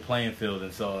an equal playing field.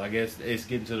 And so I guess it's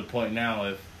getting to the point now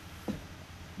if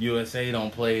USA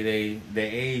don't play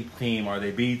their A team or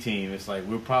their B team, it's like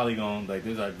we're probably going to, like,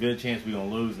 there's a good chance we're going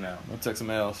to lose now. We'll take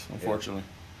some L's, unfortunately.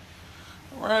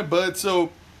 Yeah. All right, bud. So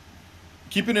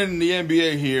keeping it in the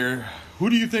NBA here, who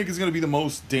do you think is going to be the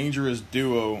most dangerous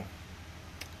duo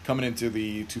coming into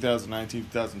the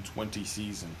 2019-2020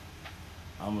 season?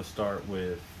 I'm going to start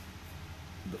with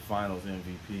the Finals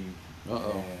MVP.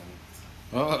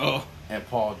 And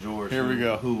Paul George. Here we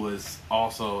go. Who was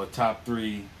also a top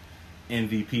 3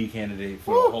 MVP candidate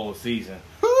for the whole season.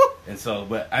 And so,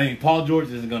 but I mean, Paul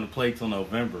George isn't going to play till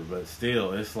November, but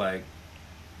still, it's like,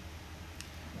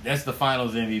 that's the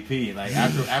Finals MVP. Like,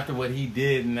 after what he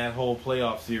did in that whole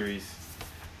playoff series,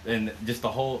 and just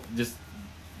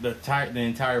the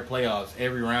entire playoffs,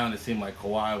 every round it seemed like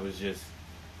Kawhi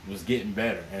was getting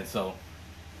better, and so,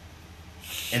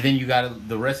 and then you got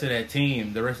the rest of that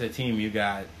team. You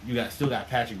still got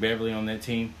Patrick Beverly on that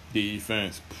team.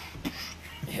 Defense.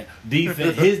 Yeah,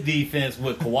 defense. His defense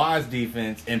with Kawhi's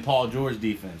defense and Paul George's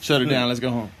defense. Shut it down. Let's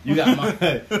go home. You got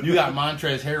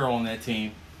Montrezl Harrell on that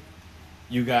team.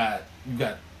 You got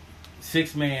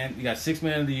 6 man. You got 6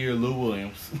 man of the year, Lou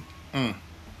Williams.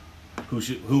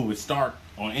 Who would start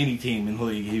on any team in the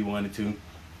league if he wanted to,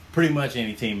 pretty much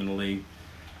any team in the league.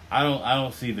 I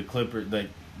don't see the Clippers.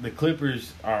 The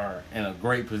Clippers are in a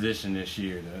great position this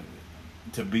year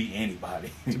to beat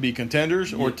anybody. To be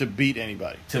contenders or to beat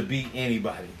anybody? To beat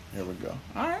anybody. There we go.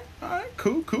 All right,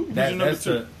 cool. That's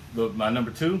my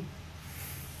number 2.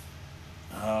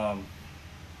 I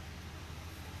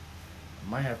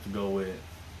might have to go with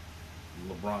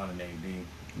LeBron and AD.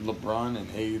 LeBron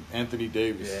and Anthony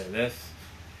Davis. Yeah,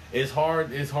 it's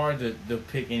hard. It's hard to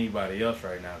pick anybody else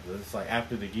right now because it's like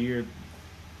after the year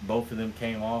both of them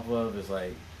came off of, it's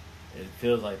like it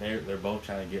feels like they're both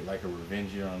trying to get like a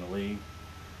revenge year on the league,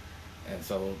 and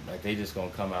so like they just gonna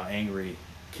come out angry,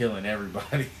 killing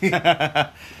everybody.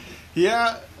 That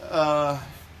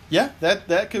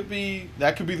could be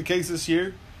the case this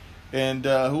year. And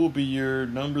who will be your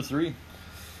number 3?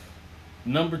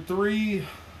 Number 3.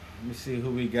 Let me see who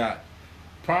we got.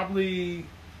 Probably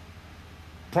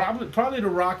the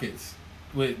Rockets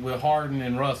with Harden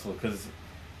and Russell because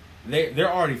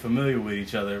they're already familiar with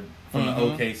each other from the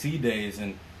OKC days,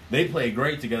 and they played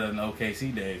great together in the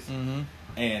OKC days.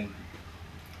 And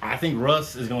I think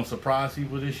Russ is going to surprise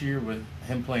people this year with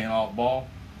him playing off ball.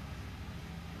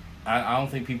 I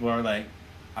don't think people are like.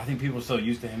 I think people are so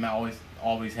used to him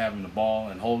always having the ball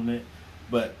and holding it.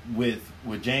 But with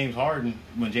James Harden,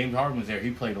 when James Harden was there,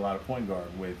 he played a lot of point guard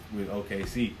with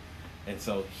OKC, and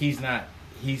so he's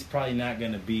probably not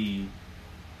going to be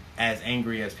as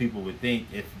angry as people would think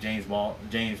if James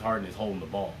Harden is holding the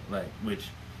ball, like, which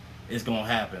is going to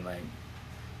happen. Like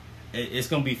it's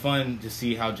going to be fun to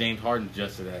see how James Harden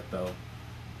adjusts to that, though.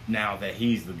 Now that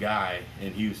he's the guy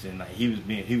in Houston, like he was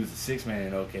the 6th man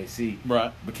in OKC,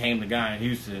 right? Became the guy in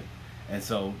Houston, and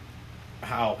so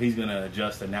how he's going to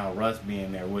adjust to now Russ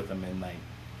being there with him, and like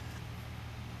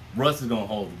Russ is going to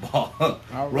hold the ball.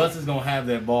 Right. Russ is going to have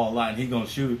that ball a lot, and he's going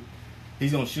to shoot.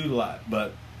 He's going to shoot a lot.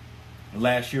 But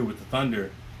last year with the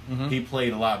Thunder, he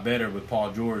played a lot better with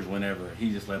Paul George whenever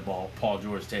he just let Paul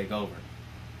George take over.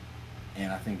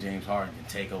 And I think James Harden can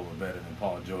take over better than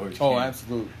Paul George can. Oh,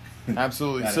 absolutely.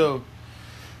 Absolutely. So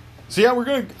yeah,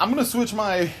 I'm gonna switch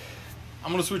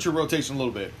your rotation a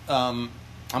little bit. I'm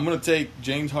gonna take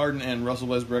James Harden and Russell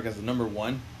Westbrook as the number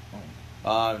 1.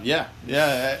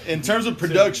 Yeah. In terms of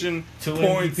production, two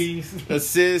points, MVPs.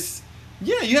 assists,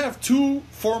 yeah, you have 2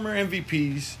 former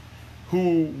MVPs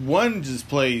who one just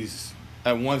plays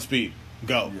at one speed.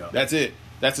 Go. Yeah. That's it.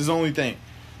 That's his only thing.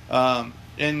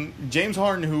 And James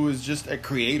Harden, who is just a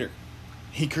creator,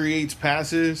 he creates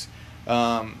passes.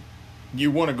 You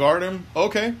want to guard him?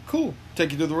 Okay, cool.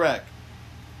 Take you to the rack.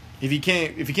 If he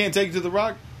can't take you to the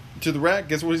rack,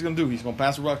 guess what he's gonna do? He's gonna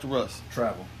pass the rock to Russ.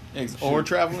 Travel. Or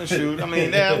travel and shoot. I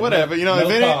mean, yeah, whatever. You know,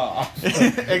 No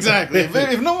if it exactly.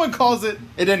 If no one calls it,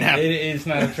 it didn't happen. It's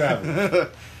not a travel.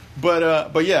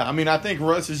 But yeah, I mean, I think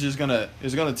Russ is just gonna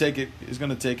take it.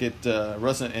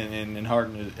 Russ and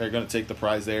Harden are gonna take the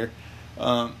prize there.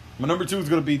 My number 2 is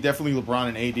gonna be definitely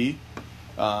LeBron and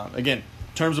AD. Again,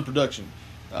 in terms of production,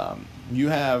 you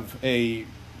have a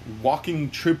walking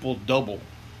triple double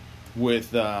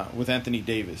with Anthony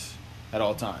Davis at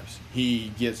all times.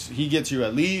 He gets you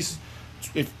at least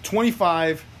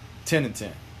 25, 10 and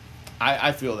 10.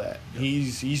 I feel that.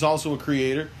 He's also a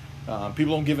creator.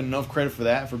 People don't give enough credit for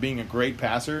that, for being a great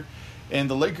passer. And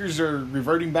the Lakers are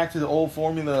reverting back to the old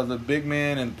formula of the big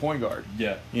man and the point guard.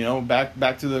 Yeah. You know, back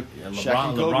to the Shaq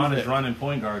and Kobe. LeBron is running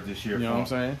point guard this year. You know what I'm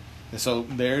saying? And so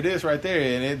there it is right there.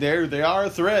 And they are a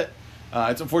threat.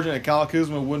 It's unfortunate that Kyle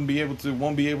Kuzma won't be able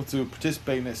to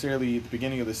participate necessarily at the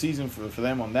beginning of the season for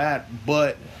them on that.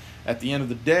 But at the end of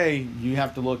the day, you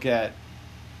have to look at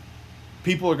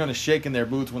people are going to shake in their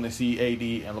boots when they see AD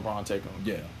and LeBron take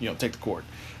the court.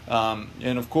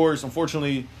 And of course,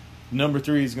 unfortunately, number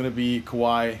 3 is going to be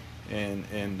Kawhi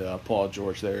and Paul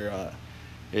George. There,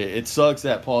 it sucks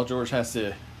that Paul George has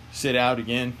to sit out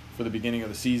again for the beginning of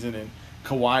the season, and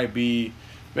Kawhi be.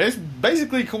 It's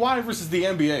basically Kawhi versus the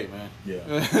NBA, man.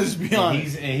 Yeah. Let's be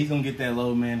honest. And he's going to get that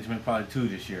load management probably too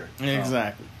this year.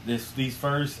 Exactly. These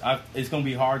first, it's going to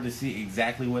be hard to see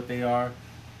exactly what they are,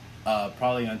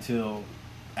 probably until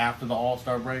after the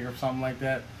All-Star break or something like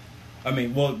that. I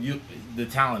mean, well, the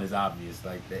talent is obvious.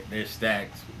 Like they're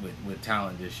stacked with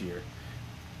talent this year,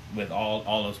 with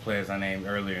all those players I named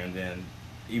earlier, and then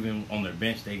even on their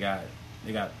bench they got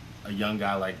a young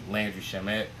guy like Landry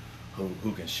Shamet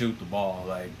who can shoot the ball.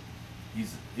 Like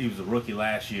he was a rookie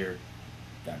last year,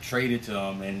 got traded to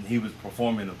them, and he was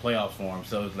performing in the playoffs for them.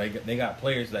 So they got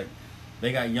players like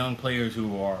they got young players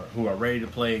who are ready to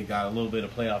play, got a little bit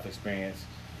of playoff experience,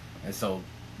 and so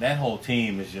that whole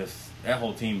team is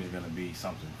going to be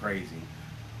something crazy.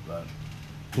 But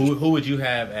who would you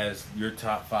have as your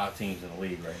top 5 teams in the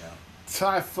league right now?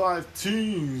 Top 5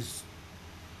 teams.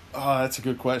 Oh, that's a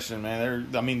good question, man.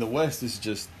 The West is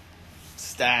just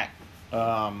stacked.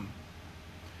 I'm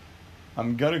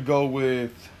gonna go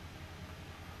with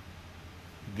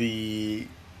the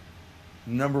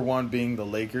number 1 being the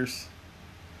Lakers.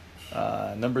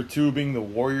 Number 2 being the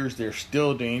Warriors. They're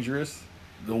still dangerous.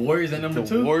 The Warriors at number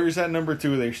 2? The Warriors at number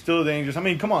 2. They're still dangerous. I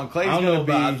mean, come on, Clay's going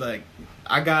to be...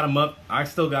 I got him up. I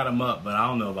still got him up, but I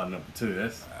don't know about number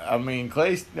 2.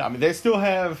 They still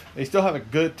have a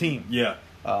good team. Yeah.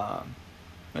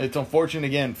 It's unfortunate,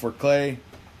 again, for Clay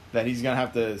that he's going to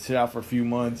have to sit out for a few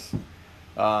months.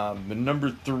 But number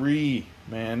 3,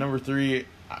 I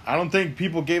don't think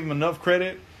people gave him enough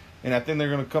credit. And I think they're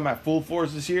going to come at full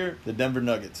force this year. The Denver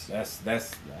Nuggets.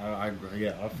 I agree.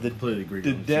 Yeah, I completely agree.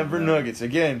 The Denver Nuggets.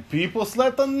 Again, people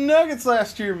slept on the Nuggets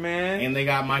last year, man. And they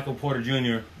got Michael Porter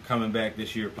Jr. coming back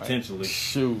this year potentially.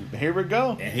 Shoot, here we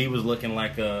go. And he was looking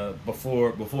like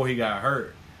before he got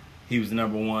hurt, he was the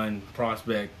number 1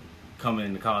 prospect coming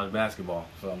into college basketball.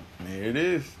 So there it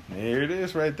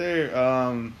is, right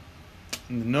there.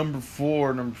 Number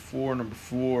four. Man,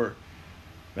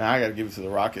 I got to give it to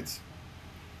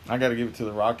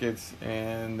the Rockets.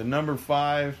 And the number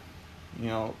 5,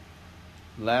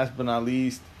 last but not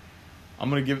least,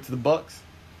 I'm going to give it to the Bucks.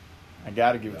 I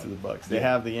got to give it to the Bucks. They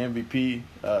have the MVP,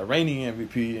 reigning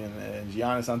MVP, and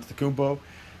Giannis Antetokounmpo,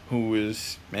 who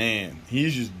is, man,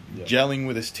 he's just gelling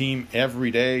with his team every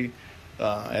day.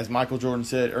 As Michael Jordan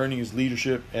said, earning his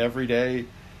leadership every day.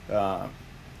 A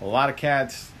lot of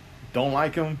cats don't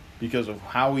like him because of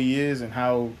how he is and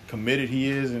how committed he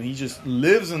is, and he just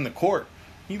lives in the court.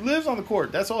 He lives on the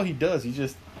court. That's all he does. He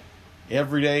just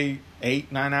every day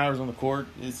 8-9 hours on the court.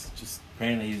 It's just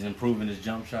Apparently he's improving his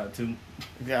jump shot too.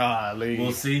 golly.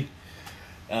 We'll see.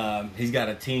 He's got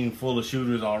a team full of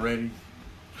shooters already.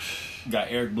 Got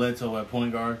Eric Bledsoe at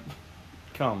point guard.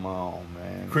 Come on,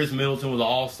 man. Chris Middleton was an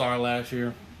all-star last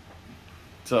year.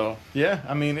 So yeah,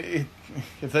 I mean,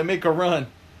 if they make a run,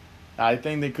 I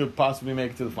think they could possibly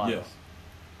make it to the finals.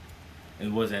 Yeah.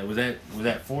 And was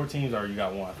that 4 teams or you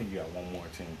got one? I think you got one more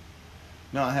team.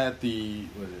 No, I had the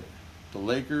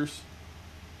Lakers,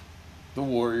 the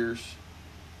Warriors,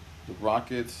 the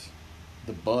Rockets,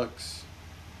 the Bucks.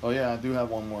 Oh yeah, I do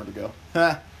have one more to go.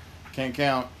 Can't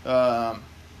count. I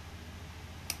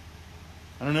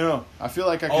don't know. I feel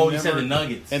like I can you said the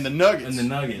Nuggets. And the Nuggets. And the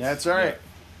Nuggets. That's right.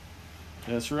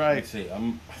 Yeah. That's right. Let's see.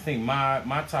 I think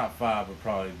my top 5 would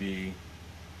probably be.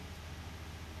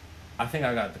 I think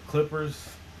I got the Clippers.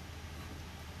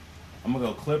 I'm gonna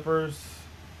go Clippers,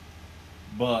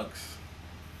 Bucks,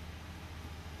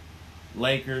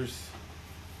 Lakers.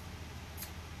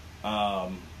 Did I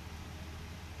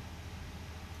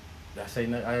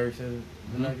say? I already said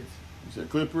the Nuggets. You said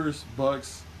Clippers,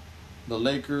 Bucks, the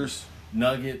Lakers,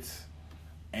 Nuggets,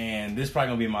 and this is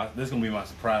probably gonna be my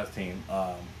surprise team.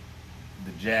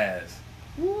 The Jazz.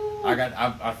 Woo.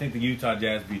 I think the Utah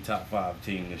Jazz be top 5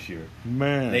 team this year.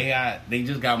 Man. They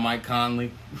just got Mike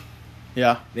Conley.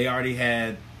 Yeah. They already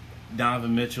had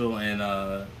Donovan Mitchell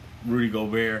and Rudy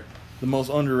Gobert. The most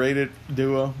underrated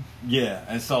duo. Yeah,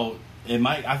 and so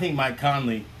I think Mike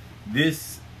Conley,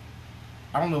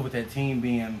 I don't know with that team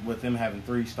being, with them having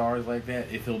 3 stars like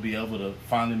that, if he'll be able to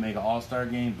finally make an all-star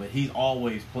game, but he's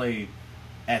always played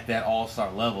at that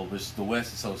all-star level, which the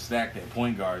West is so stacked at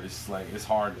point guard, it's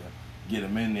hard to get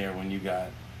him in there when you got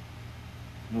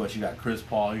Chris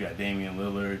Paul, you got Damian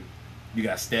Lillard, you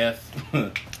got Steph.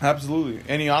 Absolutely.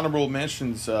 Any honorable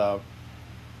mentions?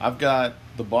 I've got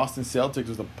the Boston Celtics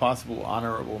as a possible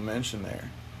honorable mention there.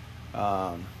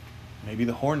 Maybe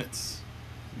the Hornets.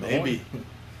 Maybe.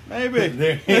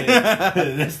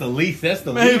 That's the least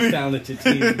talented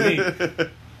team to me.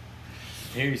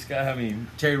 Harry Scott,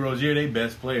 Terry Rozier, they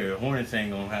best player. The Hornets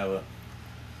ain't gonna have a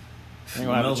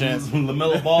chance.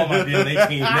 LaMelo Ball might be on their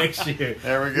team next year.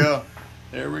 There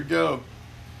we go.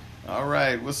 All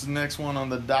right, what's the next one on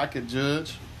the docket,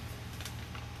 Judge?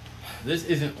 This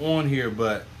isn't on here,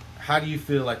 but how do you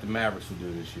feel like the Mavericks will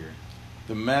do this year?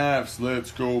 The Mavs,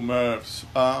 let's go Mavs.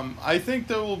 I think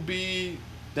they will be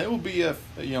at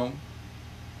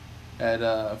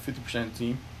a 50%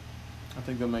 team. I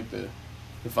think they'll make the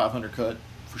 500 cut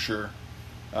for sure.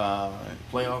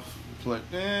 Playoffs?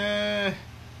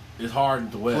 It's hard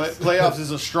in the West. Playoffs is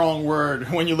a strong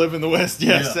word when you live in the West.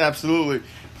 Yes, yeah. Absolutely.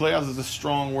 Playoffs is a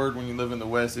strong word when you live in the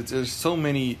West. There's so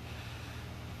many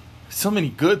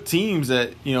good teams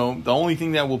that, the only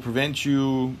thing that will prevent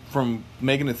you from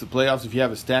making it to the playoffs if you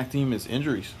have a stacked team is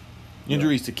injuries.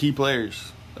 Injuries to key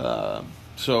players. I'm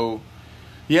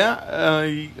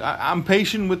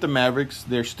patient with the Mavericks.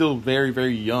 They're still very,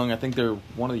 very young. I think they're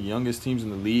one of the youngest teams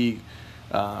in the league.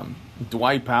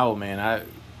 Dwight Powell, man,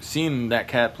 seeing that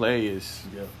cat play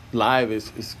live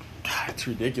is God, it's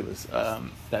ridiculous.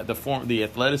 The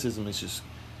athleticism is just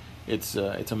it's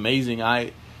amazing.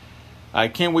 I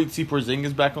can't wait to see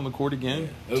Porzingis back on the court again.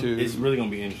 Yeah. It's really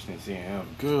gonna be interesting seeing him.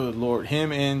 Good Lord,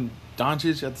 him and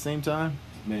Doncic at the same time.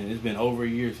 Man, it's been over a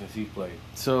year since he's played.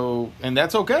 So, and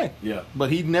that's okay. Yeah.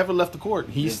 But he never left the court.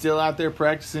 He's still out there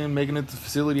practicing, making it to the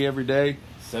facility every day.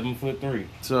 7'3".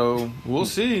 So we'll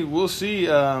see. We'll see.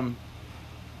 I'm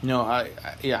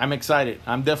excited.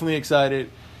 I'm definitely excited.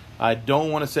 I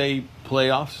don't want to say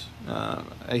playoffs.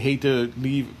 I hate to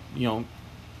leave,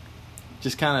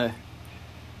 just kind of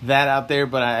that out there,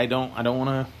 but I don't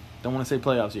want to say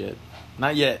playoffs yet.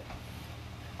 Not yet.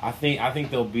 I think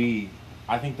they'll be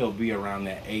around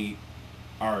that 8,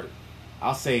 or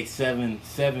I'll say 7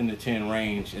 to 10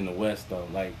 range in the West though.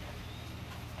 Like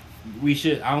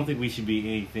I don't think we should be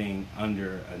anything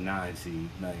under a 9 seed.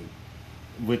 Like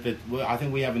I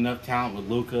think we have enough talent with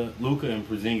Luka and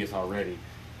Porzingis already.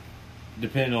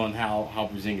 Depending on how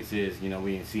Porzingis is, we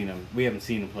haven't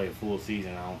seen him play a full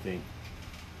season. I don't think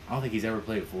he's ever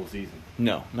played a full season.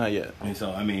 No, not yet. And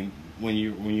so when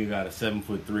you got a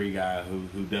 7'3" guy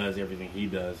who does everything he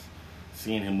does,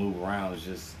 seeing him move around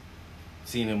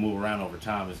over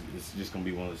time it's just gonna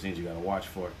be one of those things you got to watch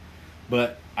for.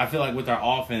 But I feel like with our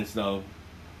offense though,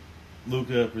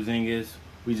 Luka, Porzingis,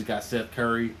 we just got Seth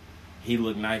Curry. He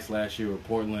looked nice last year with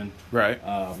Portland. Right.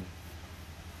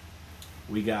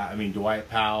 We got Dwight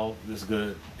Powell, this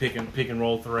good pick and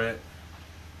roll threat.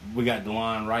 we got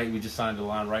DeLon Wright. We just signed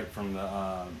DeLon Wright from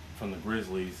the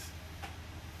Grizzlies.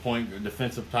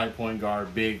 Defensive type point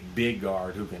guard, big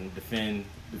guard who can defend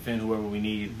whoever we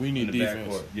need. We need in the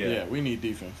defense. backcourt. Yeah, we need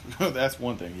defense. That's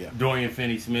one thing. Yeah. Dorian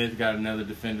Finney-Smith got another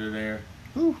defender there.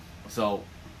 Whew. So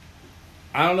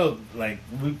I don't know. Like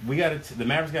we got the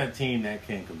Mavericks got a team that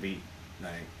can compete.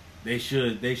 Like they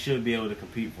should be able to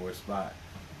compete for a spot.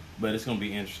 But it's gonna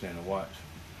be interesting to watch.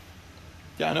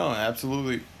 Yeah, I know,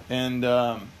 absolutely. And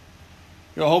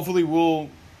hopefully we'll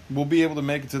be able to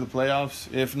make it to the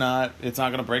playoffs. If not, it's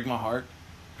not gonna break my heart.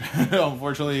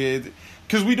 Unfortunately,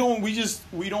 because we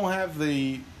have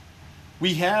the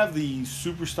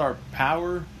superstar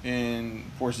power in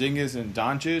Porzingis and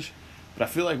Doncic, but I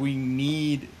feel like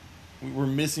we're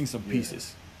missing some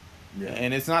pieces. Yeah.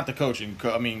 And it's not the coaching.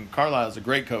 I mean, Carlisle's a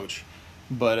great coach,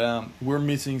 but we're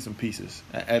missing some pieces.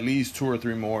 At least 2 or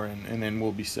 3 more, and then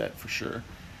we'll be set for sure.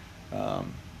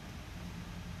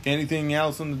 Anything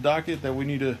else on the docket that we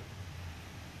need to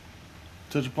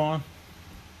touch upon?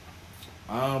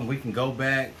 We can go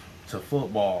back to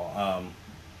football.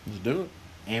 Let's do it.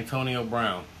 Antonio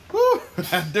Brown. Woo,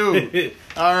 dude.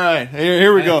 All right,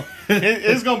 here we go.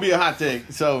 It's gonna be a hot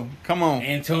take. So come on.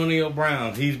 Antonio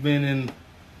Brown. He's been in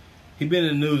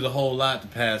the news a whole lot the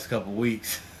past couple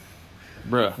weeks.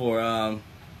 Bruh. For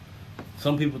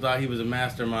some people thought he was a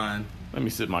mastermind. Let me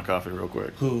sip my coffee real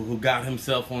quick. Who got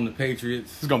himself on the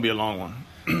Patriots. This is gonna be a long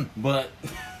one. But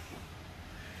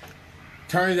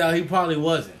turns out he probably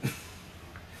wasn't.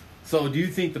 So do you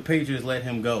think the Patriots let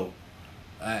him go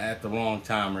at the wrong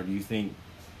time, or do you think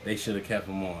they should have kept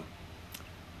him on?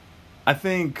 I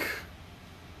think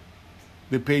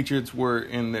the Patriots were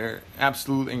in their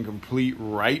absolute and complete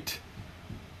right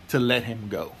to let him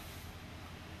go.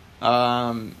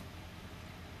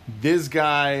 This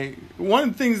guy, one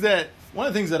of the things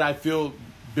that I feel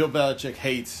Bill Belichick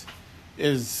hates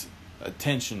is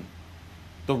attention,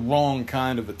 the wrong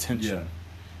kind of attention.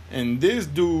 Yeah. And this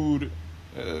dude,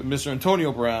 Mr.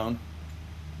 Antonio Brown,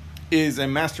 is a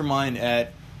mastermind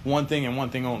at one thing and one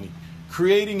thing only: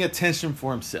 creating attention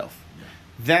for himself. Yeah.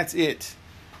 That's it.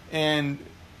 And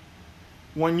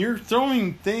when you're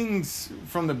throwing things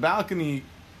from the balcony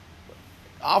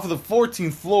off of the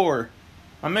 14th floor,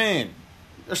 my man,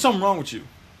 there's something wrong with you.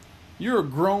 You're a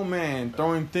grown man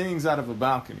throwing things out of a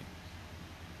balcony.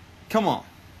 Come on.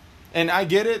 And I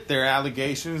get it. There are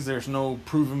allegations. There's no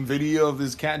proven video of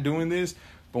this cat doing this.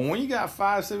 But when you got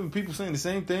 5-7 people saying the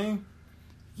same thing.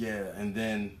 Yeah, and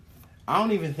then I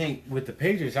don't even think with the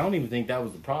Patriots, I don't even think that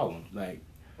was the problem. Like,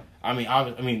 I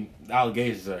mean,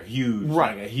 allegations are huge,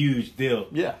 right? Like a huge deal.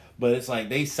 Yeah, but it's like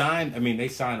they signed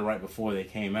it right before they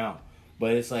came out.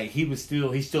 But it's like he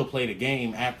still played a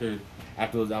game after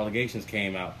those allegations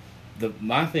came out.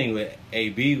 My thing with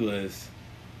AB was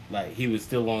like he was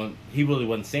still on. He really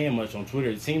wasn't saying much on Twitter.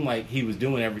 It seemed like he was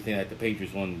doing everything that the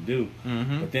Patriots wanted to do.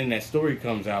 Mm-hmm. But then that story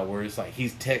comes out where it's like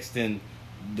he's texting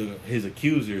his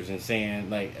accusers and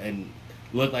saying like, and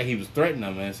looked like he was threatening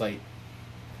them. And it's like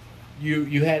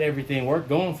you had everything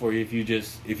going for you if you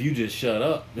just shut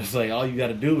up. It's like all you got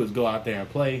to do is go out there and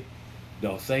play.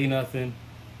 Don't say nothing.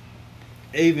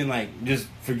 Even like just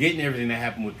forgetting everything that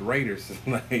happened with the Raiders.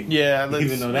 Like, yeah,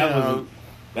 even though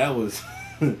that was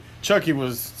Chucky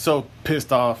was so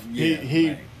pissed off. Yeah,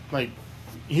 he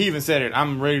even said it.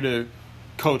 I'm ready to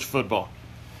coach football.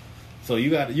 So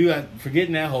you got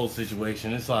forgetting that whole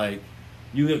situation. It's like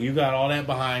you got all that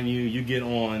behind you. You get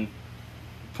on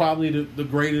probably the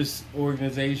greatest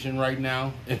organization right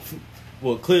now.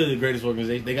 Well, clearly the greatest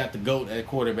organization. They got the GOAT at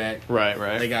quarterback.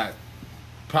 Right. They got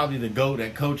probably the GOAT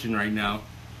at coaching right now.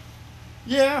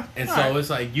 Yeah. And so it's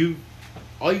like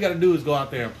all you got to do is go out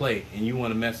there and play, and you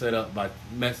want to mess that up by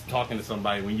talking to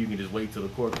somebody when you can just wait till the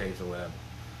court case or whatever.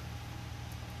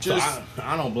 So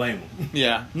I don't blame him.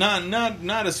 Yeah,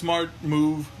 not a smart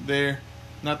move there,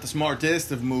 not the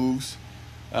smartest of moves,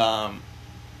 and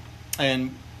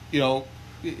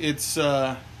it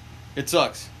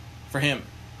sucks for him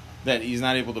that he's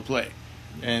not able to play,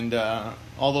 and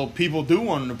although people do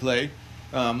want him to play,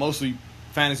 mostly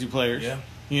fantasy players. Yeah.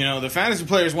 The fantasy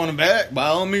players want him back by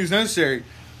all means necessary.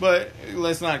 But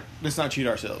let's not cheat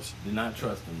ourselves. Do not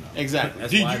trust him, though. Exactly.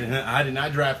 That's why I did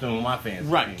not draft him on my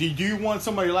fantasy right. team. Do you want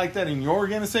somebody like that in your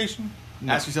organization?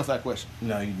 No. Ask yourself that question.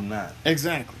 No, you do not.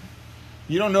 Exactly.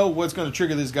 You don't know what's going to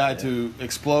trigger this guy to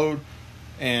explode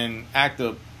and act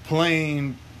a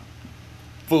plain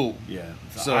fool. Yeah.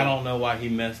 So I don't know why he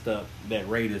messed up that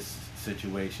Raiders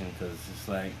situation, because it's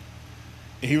like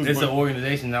it's an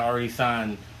organization that already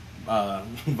signed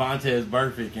Vontaze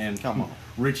Burfict and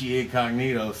Richie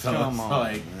Incognito. So it's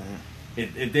like,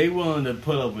 if they willing to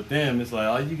put up with them, it's like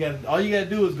all you got to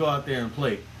do is go out there and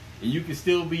play. And you can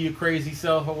still be your crazy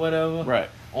self or whatever. Right.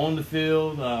 On the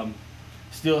field,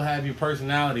 still have your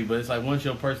personality, but it's like once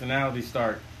your personality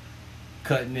start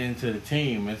cutting into the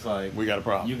team, it's like we got a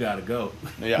problem. You got to go.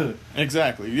 Yeah,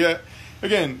 exactly. Yeah.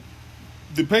 Again,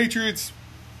 the Patriots,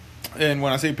 and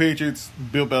when I say Patriots,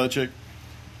 Bill Belichick,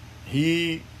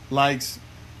 he likes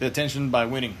the attention by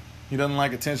winning. He doesn't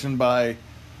like attention by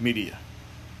media.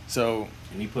 So,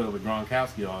 and he put up with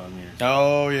Gronkowski all them years.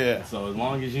 Oh yeah. So as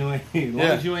long as you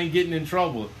ain't getting in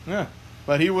trouble. Yeah.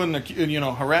 But he wasn't,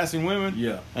 harassing women.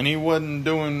 Yeah. And he wasn't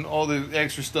doing all the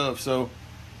extra stuff. So,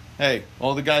 hey,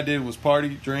 all the guy did was party,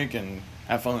 drink, and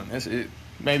have fun. That's it.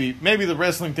 Maybe the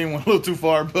wrestling thing went a little too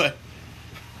far, but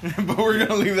we're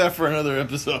gonna leave that for another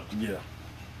episode. Yeah.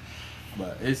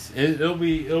 But it'll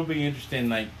be interesting.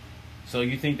 Like, so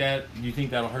you think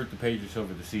that'll hurt the Patriots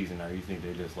over the season, or you think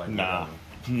they just like Nah.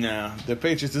 The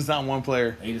Patriots is not one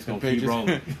player. They just gonna keep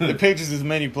rolling. The Patriots is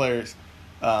many players.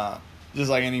 Just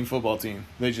like any football team,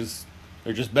 they're just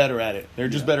better at it. They're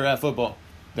just better at football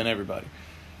than everybody.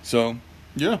 So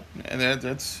yeah, and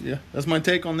that's my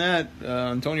take on that.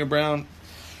 Antonio Brown,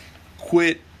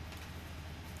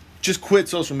 just quit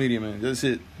social media, man. That's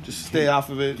it. Just stay off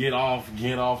of it. Get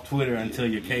off Twitter until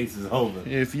your case is over.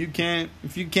 If you can't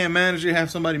manage it, have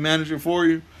somebody manage it for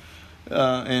you,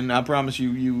 and I promise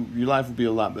you, your life will be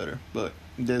a lot better. But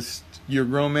you're a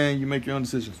grown man. You make your own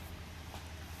decisions.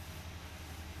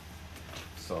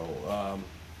 So,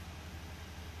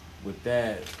 with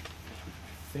that,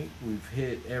 I think we've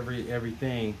hit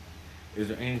everything. Is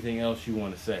there anything else you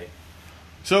want to say?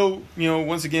 So,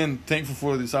 once again, thankful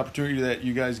for this opportunity that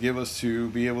you guys give us to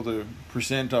be able to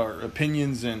present our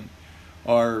opinions and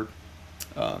our,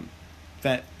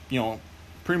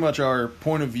 pretty much our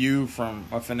point of view from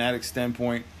a fanatic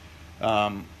standpoint.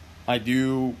 I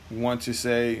do want to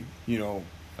say,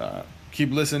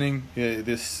 keep listening.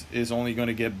 This is only going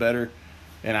to get better.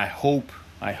 And I hope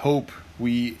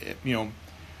we,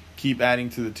 keep adding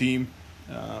to the team.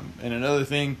 And another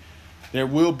thing, there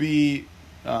will be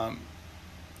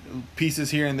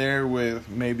pieces here and there with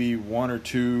maybe one or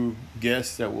two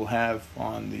guests that we'll have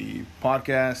on the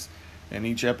podcast in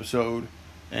each episode.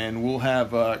 And we'll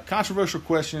have controversial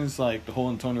questions like the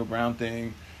whole Antonio Brown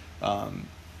thing.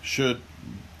 Should,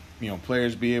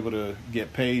 players be able to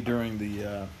get paid during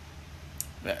the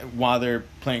while they're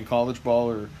playing college ball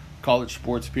or college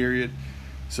sports period.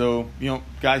 So,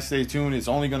 guys, stay tuned. It's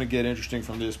only going to get interesting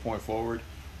from this point forward.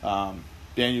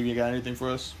 Daniel, you got anything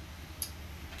for us?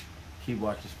 Keep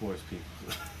watching sports, people.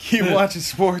 Keep watching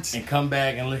sports. And come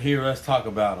back and hear us talk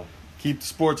about them. Keep the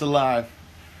sports alive.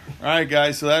 All right,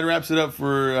 guys. So that wraps it up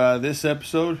for this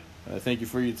episode. Thank you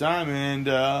for your time,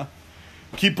 and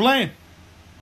keep playing.